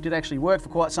soap trick did actually work for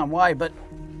quite some way, but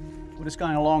we're just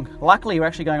going along. Luckily, we're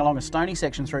actually going along a stony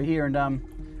section through here, and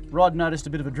Rod noticed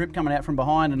a bit of a drip coming out from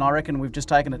behind, and I reckon we've just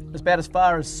taken it about as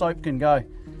far as soap can go.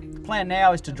 The plan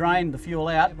now is to drain the fuel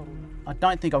out. I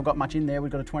don't think I've got much in there.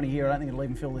 We've got a 20 here. I don't think it'll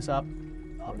even fill this up.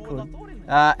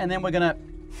 And then we're going to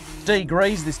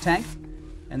degrease this tank,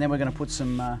 and then we're going to put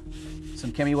some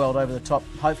Chemi Weld over the top.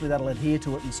 Hopefully that'll adhere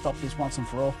to it and stop this once and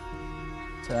for all.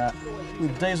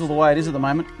 With diesel the way it is at the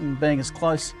moment, and being as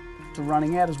close to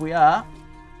running out as we are,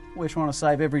 we're trying to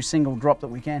save every single drop that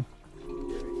we can.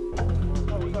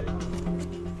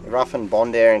 Roughen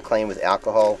bond air and clean with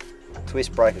alcohol.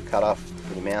 Twist breaker cut off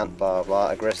the amount, blah blah,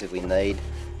 aggressively knead.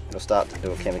 It'll start to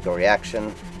do a chemical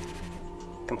reaction.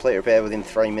 Complete repair within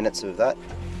 3 minutes of that.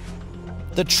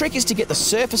 The trick is to get the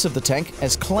surface of the tank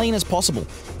as clean as possible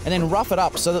and then rough it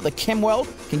up so that the chem weld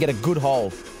can get a good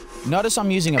hold. Notice I'm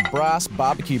using a brass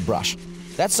barbecue brush.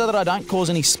 That's so that I don't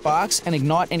cause any sparks and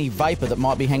ignite any vapour that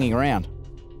might be hanging around.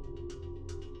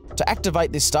 To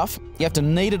activate this stuff, you have to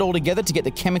knead it all together to get the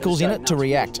chemicals in it to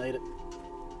react.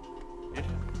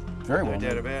 Very well. No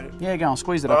doubt about it. Yeah, go on,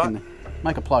 squeeze it up in there.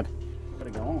 Make a plug.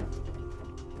 Better go on.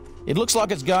 It looks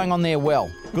like it's going on there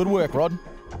well. Good work, Rod.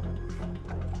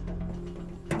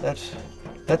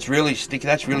 That's really sticky.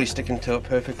 That's really sticking to it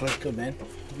perfectly. Good man.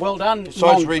 Well done.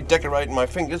 Besides redecorating my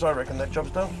fingers, I reckon that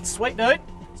job's done. Sweet dude.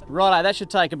 Righto, that should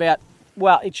take about,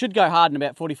 well, it should go hard in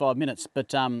about 45 minutes,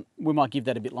 but we might give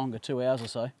that a bit longer, 2 hours or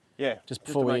so. Yeah. Just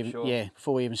before we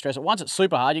even stress it. Once it's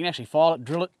super hard, you can actually file it,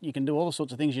 drill it. You can do all the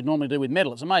sorts of things you'd normally do with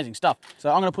metal. It's amazing stuff. So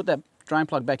I'm going to put that drain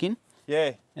plug back in.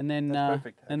 Yeah. And then that's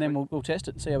perfect, and then we'll test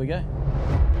it and see how we go.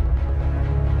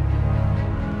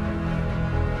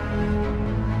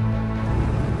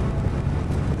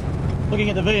 Looking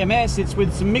at the VMS, it's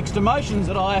with some mixed emotions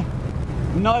that I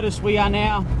notice we are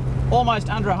now almost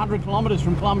under 100 kilometres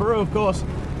from Kilometres, of course.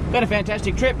 Been a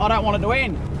fantastic trip. I don't want it to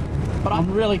end, but I'm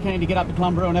really keen to get up to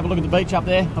Kilometres and have a look at the beach up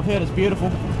there. I've heard it's beautiful.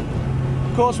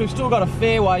 Of course, we've still got a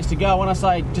fair ways to go. When I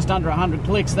say just under 100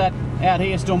 clicks, that out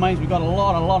here still means we've got a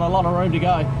lot of room to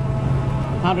go.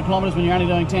 100 kilometres when you're only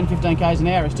doing 10, 15 k's an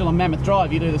hour is still a mammoth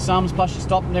drive. You do the sums, plus you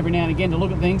stop every now and again to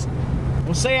look at things.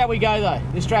 We'll see how we go though.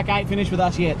 This track ain't finished with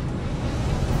us yet.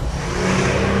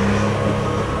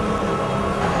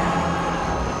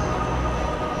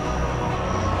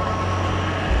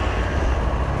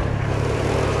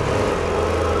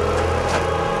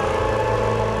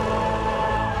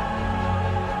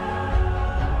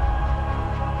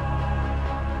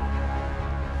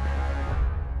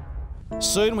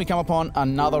 Soon we come upon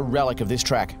another relic of this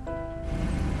track.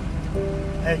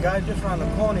 Hey guys, just around the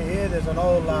corner here, there's an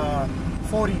old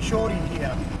 40 shorty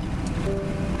here.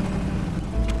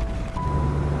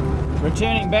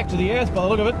 Returning back to the earth by the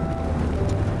look of it.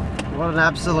 What an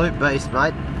absolute beast,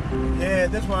 mate. Yeah,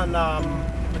 this one,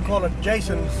 we call it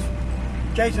Jason's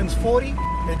Jason's 40.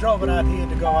 They drove it out here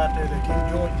to go out to the King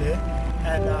George there,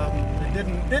 and they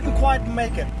didn't quite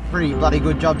make it. Pretty bloody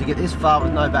good job to get this far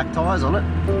with no back tyres on it.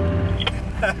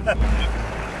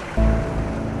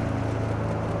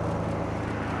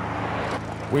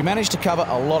 We managed to cover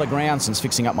a lot of ground since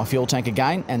fixing up my fuel tank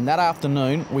again, and that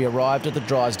afternoon we arrived at the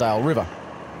Drysdale River.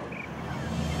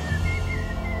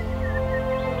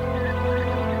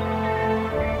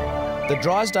 The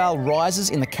Drysdale rises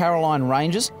in the Caroline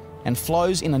Ranges and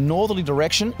flows in a northerly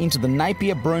direction into the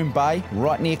Napier Broome Bay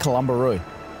right near Kilometres.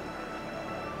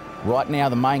 Right now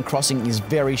the main crossing is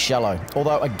very shallow,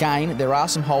 although again there are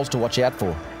some holes to watch out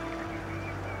for.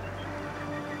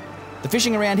 The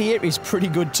fishing around here is pretty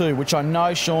good too, which I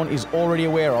know Sean is already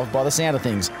aware of by the sound of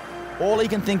things. All he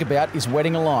can think about is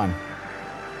wetting a line.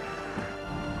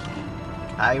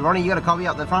 Hey Ronnie, you got a copy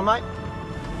up the front, mate?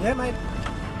 Yeah, mate.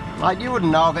 Mate, you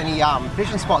wouldn't know of any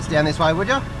fishing spots down this way, would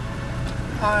you?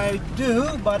 I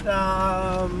do, but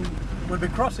we'll be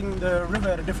crossing the river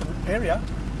at a different area.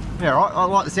 Yeah, right. I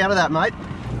like the sound of that, mate.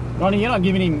 Ronnie, you're not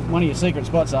giving him one of your secret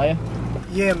spots, are you?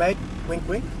 Yeah, mate. Wink,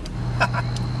 wink.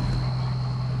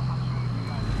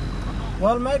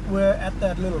 Well, mate, we're at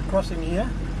that little crossing here.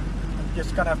 I'm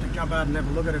just gonna have to jump out and have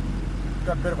a look at it.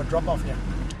 Got a bit of a drop off here.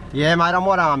 Yeah, mate. I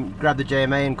might grab the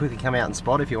GME and quickly come out and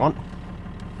spot if you want.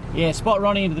 Yeah, spot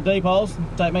Ronnie into the deep holes.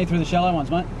 Take me through the shallow ones,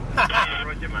 mate.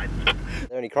 Roger, mate. Are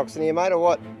there any crocs in here, mate, or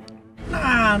what?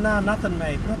 Nah, nothing,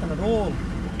 mate. Nothing at all.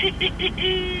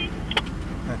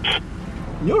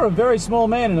 You're a very small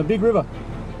man in a big river.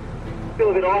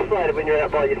 Feel a bit isolated when you're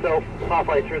out by yourself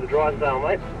halfway through the Drysdale,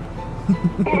 mate.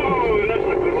 Oh, that's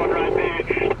a good one right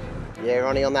there. Yeah,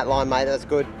 Ronnie, on that line, mate. That's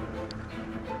good.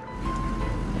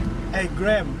 Hey,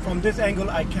 Graham, from this angle,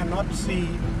 I cannot see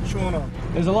Shauno.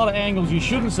 There's a lot of angles you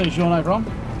shouldn't see Sean from.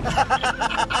 Don't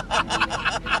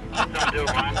do it,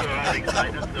 mate. I think so.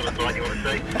 That's the side you want to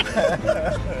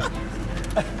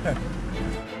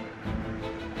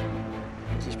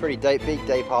see. She's pretty deep, big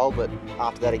deep hole, but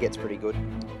after that it gets pretty good.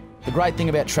 The great thing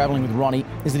about travelling with Ronnie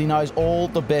is that he knows all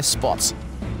the best spots,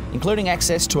 including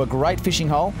access to a great fishing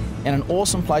hole and an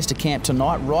awesome place to camp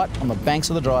tonight right on the banks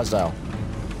of the Drysdale.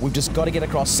 We've just got to get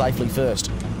across safely first.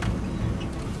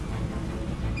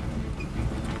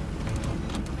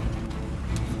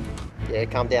 Yeah,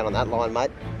 come down on that line,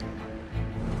 mate.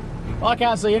 I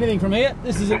can't see anything from here.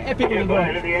 This is an epic little Look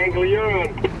drive. at the angle you're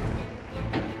on.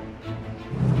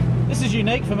 This is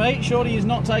unique for me. Shorty is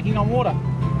not taking on water.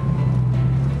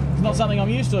 It's not something I'm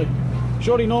used to.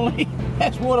 Shorty normally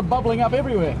has water bubbling up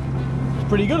everywhere. It's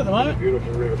pretty good at the moment.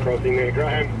 Beautiful river crossing there,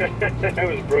 Graham. That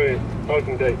was brilliant. Nice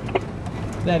and deep.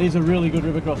 That is a really good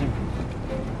river crossing.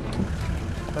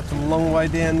 That's a long way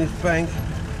down this bank.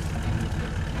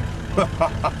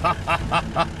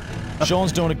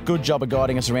 Sean's doing a good job of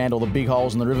guiding us around all the big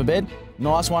holes in the riverbed.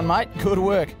 Nice one, mate. Good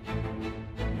work.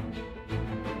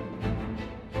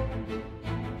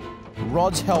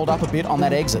 Rod's held up a bit on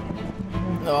that exit.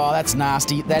 Oh, that's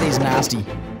nasty. That is nasty.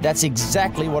 That's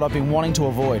exactly what I've been wanting to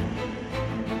avoid.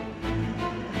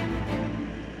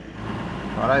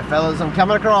 Righto, fellas, I'm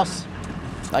coming across.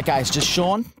 Okay, it's just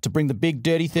Sean to bring the big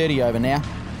dirty 30 over now.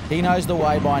 He knows the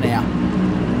way by now.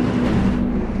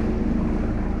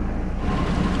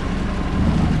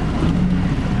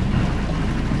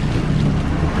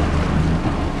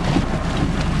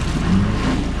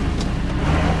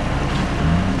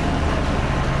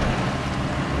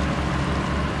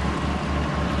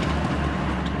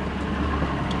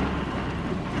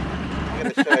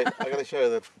 I got to show you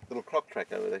the little croc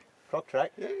track over there. Croc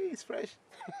track? Yeah, he's fresh.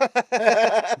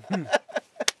 That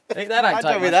ain't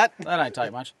take much. That ain't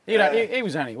take much. He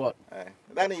was only what?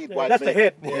 That's the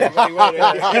head. He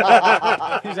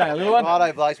was only a little one.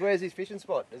 Righto, Blaze. Where's his fishing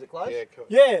spot? Is it close? Yeah, cool.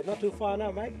 Yeah, not too far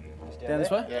now, mate. Down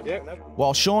this way? Yeah.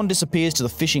 While Sean disappears to the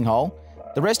fishing hole,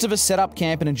 the rest of us set up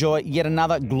camp and enjoy yet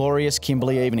another glorious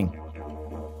Kimberley evening.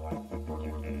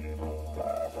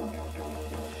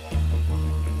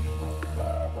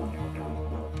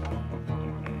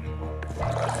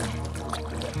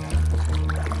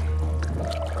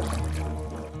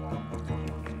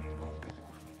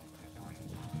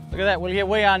 Look at that. Well, yeah,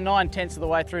 we are 9/10 of the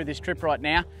way through this trip right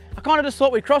now. I kind of just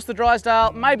thought we'd cross the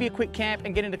Drysdale, maybe a quick camp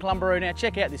and get into Kilometres. Now,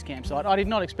 check out this campsite. I did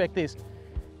not expect this.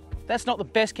 That's not the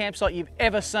best campsite you've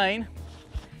ever seen.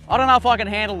 I don't know if I can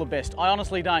handle the best. I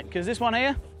honestly don't, because this one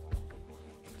here,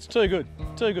 it's too good,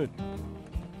 too good.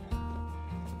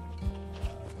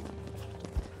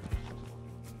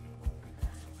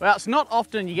 Well, it's not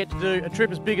often you get to do a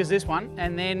trip as big as this one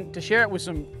and then to share it with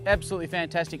some absolutely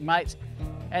fantastic mates.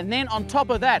 And then on top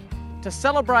of that, to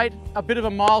celebrate a bit of a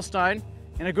milestone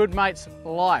in a good mate's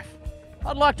life.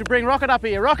 I'd like to bring Rocket up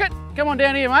here. Rocket! come on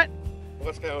down here, mate.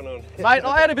 What's going on? Mate,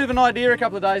 I had a bit of an idea a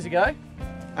couple of days ago.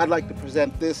 I'd like to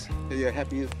present this to your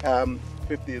happy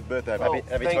 50th birthday. Happy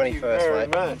Thank 21st, you very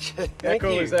mate. much. How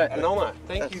cool is that? An honour.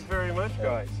 Thank you very much,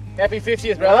 guys. Happy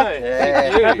 50th, brother.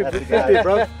 Yeah, Thank you. happy 50th,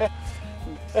 bro.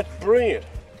 That's brilliant.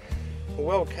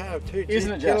 Well carved too.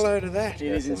 Isn't it Get a just? load of that.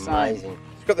 It is That's insane. amazing.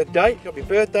 It's got the date, got my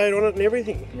birth date on it and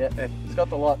everything. Yeah, it's got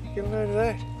the lot. Get a load of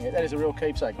that. Yeah, that is a real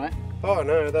keepsake, mate. Oh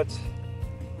no,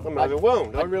 I'm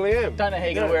overwhelmed. I really am. Don't know how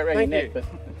you're going to wear it around your neck, but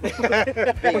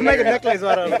We'll make a necklace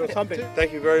out of it or something.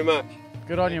 Thank you very much.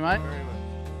 good on you, mate. Very much.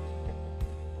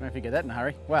 Don't know if you get that in a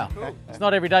hurry. Wow, it's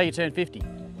not every day you turn 50.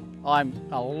 I'm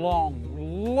a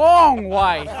long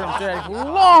way from 30.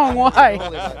 Long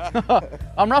way.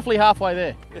 I'm roughly halfway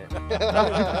there.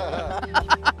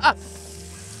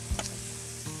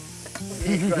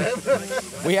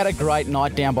 We had a great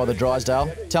night down by the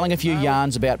Drysdale, telling a few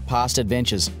yarns about past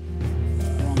adventures.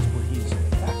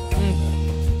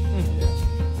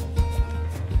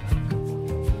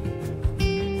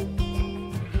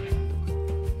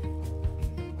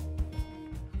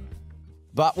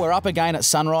 But we're up again at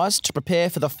sunrise to prepare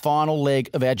for the final leg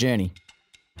of our journey.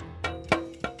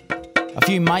 A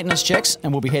few maintenance checks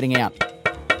and we'll be heading out.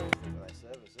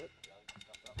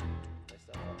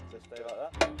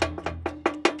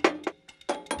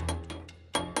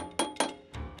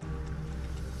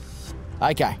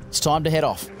 Okay, it's time to head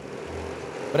off.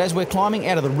 But as we're climbing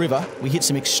out of the river, we hit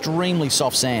some extremely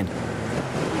soft sand.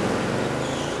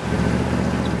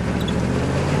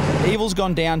 Evil's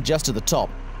gone down just to the top.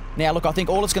 Now look, I think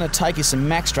all it's going to take is some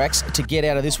max tracks to get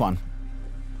out of this one.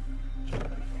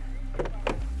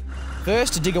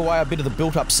 First, to dig away a bit of the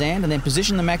built-up sand and then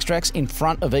position the max tracks in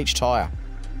front of each tyre.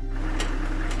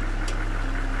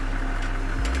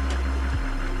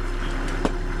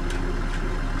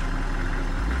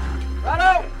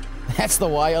 Righto! That's the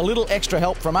way, a little extra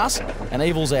help from us and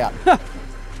Evil's out.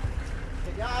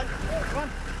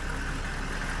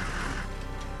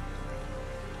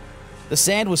 The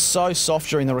sand was so soft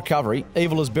during the recovery,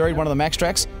 Evil has buried one of the max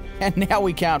tracks and now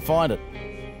we can't find it.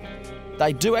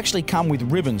 They do actually come with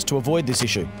ribbons to avoid this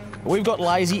issue, but we've got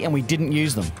lazy and we didn't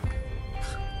use them.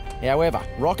 However,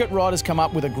 Rocket Rider's come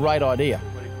up with a great idea.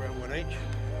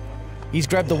 He's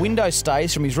grabbed the window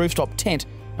stays from his rooftop tent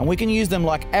and we can use them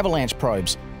like avalanche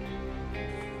probes.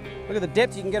 Look at the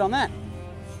depth you can get on that.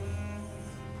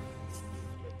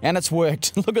 And it's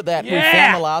worked. Look at that, Yeah! we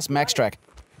found the last max track.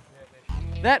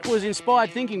 That was inspired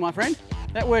thinking, my friend.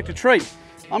 That worked a treat.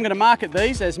 I'm going to market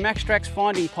these as Max Tracks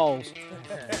finding poles.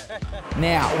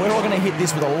 Now, we're all going to hit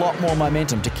this with a lot more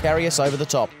momentum to carry us over the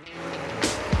top.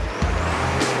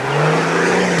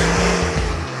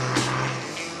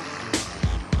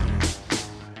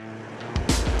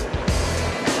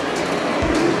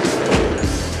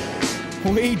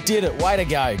 We did it. Way to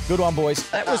go. Good one, boys.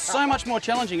 That was so much more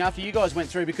challenging after you guys went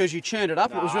through because you churned it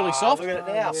up. It was really soft. Look at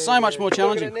it now. So much more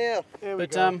challenging. Look at it now. But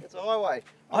It's a highway.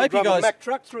 I hope you guys, Mack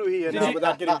truck through here now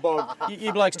without getting bogged.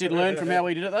 you blokes did learn from how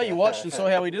we did it though. You watched and saw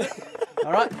how we did it.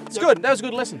 All right, it's good. That was a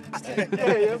good lesson.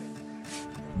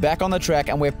 Back on the track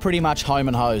and we're pretty much home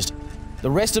and hosed.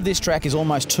 The rest of this track is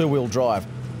almost two-wheel drive.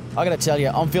 I got to tell you,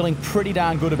 I'm feeling pretty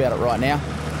darn good about it right now.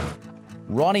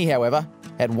 Ronnie, however,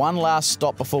 had one last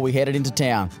stop before we headed into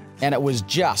town, and it was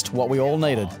just what we all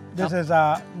needed. This is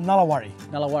Nullawarri.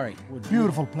 Nullawarri.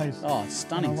 Beautiful place. Oh, it's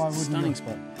stunning. Why wouldn't Stunning you?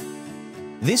 spot.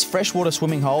 This freshwater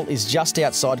swimming hole is just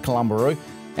outside Kilometres,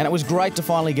 and it was great to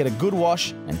finally get a good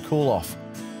wash and cool off.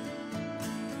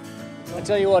 I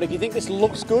tell you what, if you think this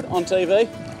looks good on TV,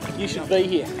 you should be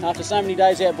here. After so many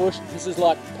days out bush, this is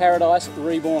like paradise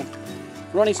reborn.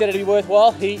 Ronnie said it'd be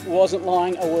worthwhile. He wasn't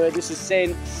lying a word. This is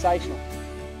sensational.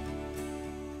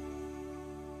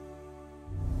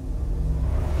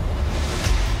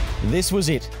 This was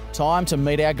it. Time to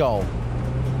meet our goal.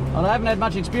 I haven't had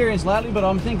much experience lately, but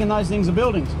I'm thinking those things are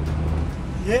buildings.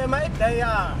 Yeah, mate, they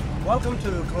are. Welcome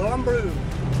to Kilometres.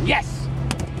 Yes!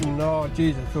 No,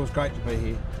 geez, it feels great to be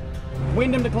here.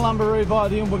 Wyndham to Kilometres via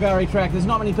the Oombulgurri track. There's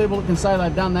not many people that can say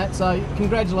they've done that, so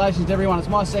congratulations to everyone. It's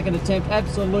my second attempt.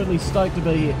 Absolutely stoked to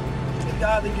be here.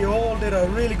 I think you all did a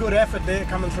really good effort there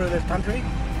coming through this country.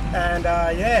 And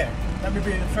yeah, let me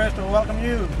be the first to welcome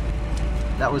you.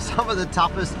 That was some of the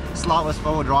toughest, slowest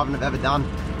forward driving I've ever done.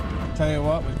 Tell you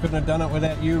what, we couldn't have done it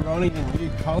without you, Ronnie, and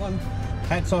you, Colin.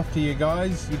 Hats off to you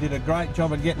guys. You did a great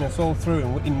job of getting us all through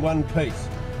in one piece.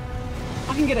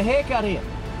 I can get a haircut here.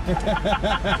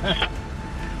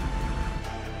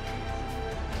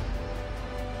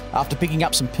 After picking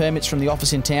up some permits from the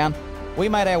office in town, we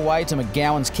made our way to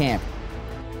McGowans camp.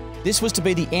 This was to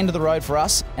be the end of the road for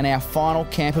us and our final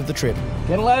camp of the trip.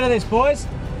 Get a load of this, boys.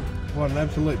 What an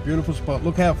absolute beautiful spot.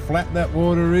 Look how flat that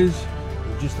water is.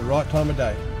 It's just the right time of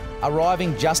day.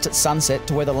 Arriving just at sunset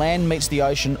to where the land meets the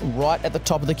ocean right at the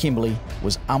top of the Kimberley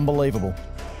was unbelievable.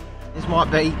 This might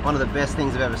be one of the best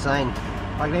things I've ever seen.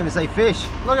 I can even see fish.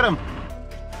 Look at them.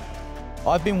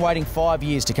 I've been waiting 5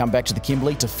 years to come back to the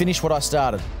Kimberley to finish what I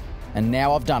started, and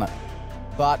now I've done it.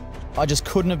 But I just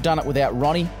couldn't have done it without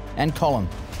Ronnie and Colin.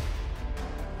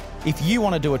 If you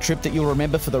want to do a trip that you'll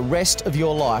remember for the rest of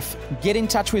your life, get in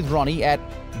touch with Ronnie at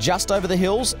Just Over the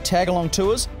Hills Tag-Along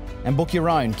Tours and book your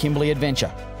own Kimberley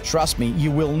adventure. Trust me,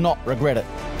 you will not regret it.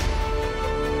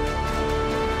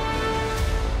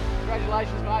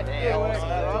 Congratulations, mate.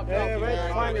 Yeah,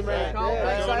 mate. Finally, mate.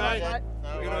 Thanks so much, mate.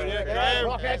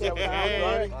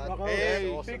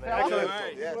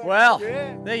 Well,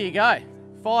 there you go.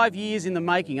 5 years in the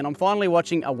making, and I'm finally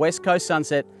watching a West Coast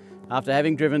sunset after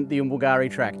having driven the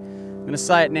Oombulgurri track. I'm going to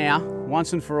say it now,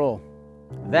 once and for all.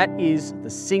 That is the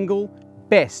single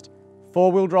best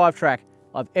four-wheel drive track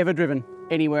I've ever driven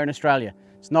anywhere in Australia.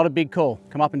 It's not a big call.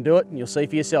 Come up and do it, and you'll see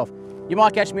for yourself. You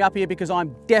might catch me up here because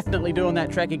I'm definitely doing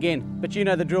that track again, but you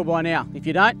know the drill by now. If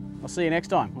you don't, I'll see you next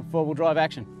time on four-wheel drive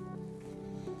action.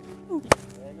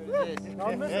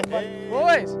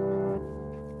 Boys!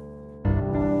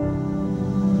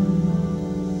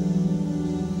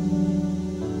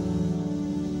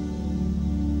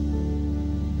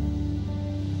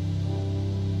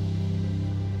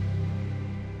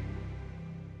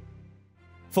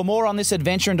 For more on this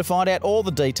adventure and to find out all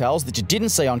the details that you didn't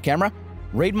see on camera,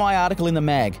 read my article in the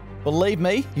mag. Believe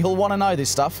me, you'll want to know this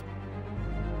stuff.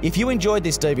 If you enjoyed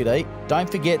this DVD, don't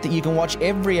forget that you can watch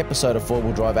every episode of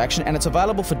 4-Wheel Drive Action, and it's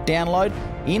available for download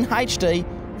in HD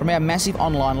from our massive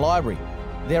online library.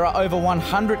 There are over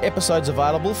 100 episodes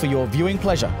available for your viewing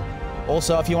pleasure.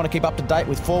 Also, if you want to keep up to date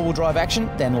with 4-Wheel Drive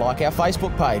Action, then like our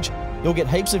Facebook page. You'll get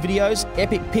heaps of videos,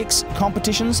 epic pics,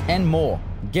 competitions and more.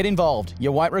 Get involved,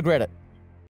 you won't regret it.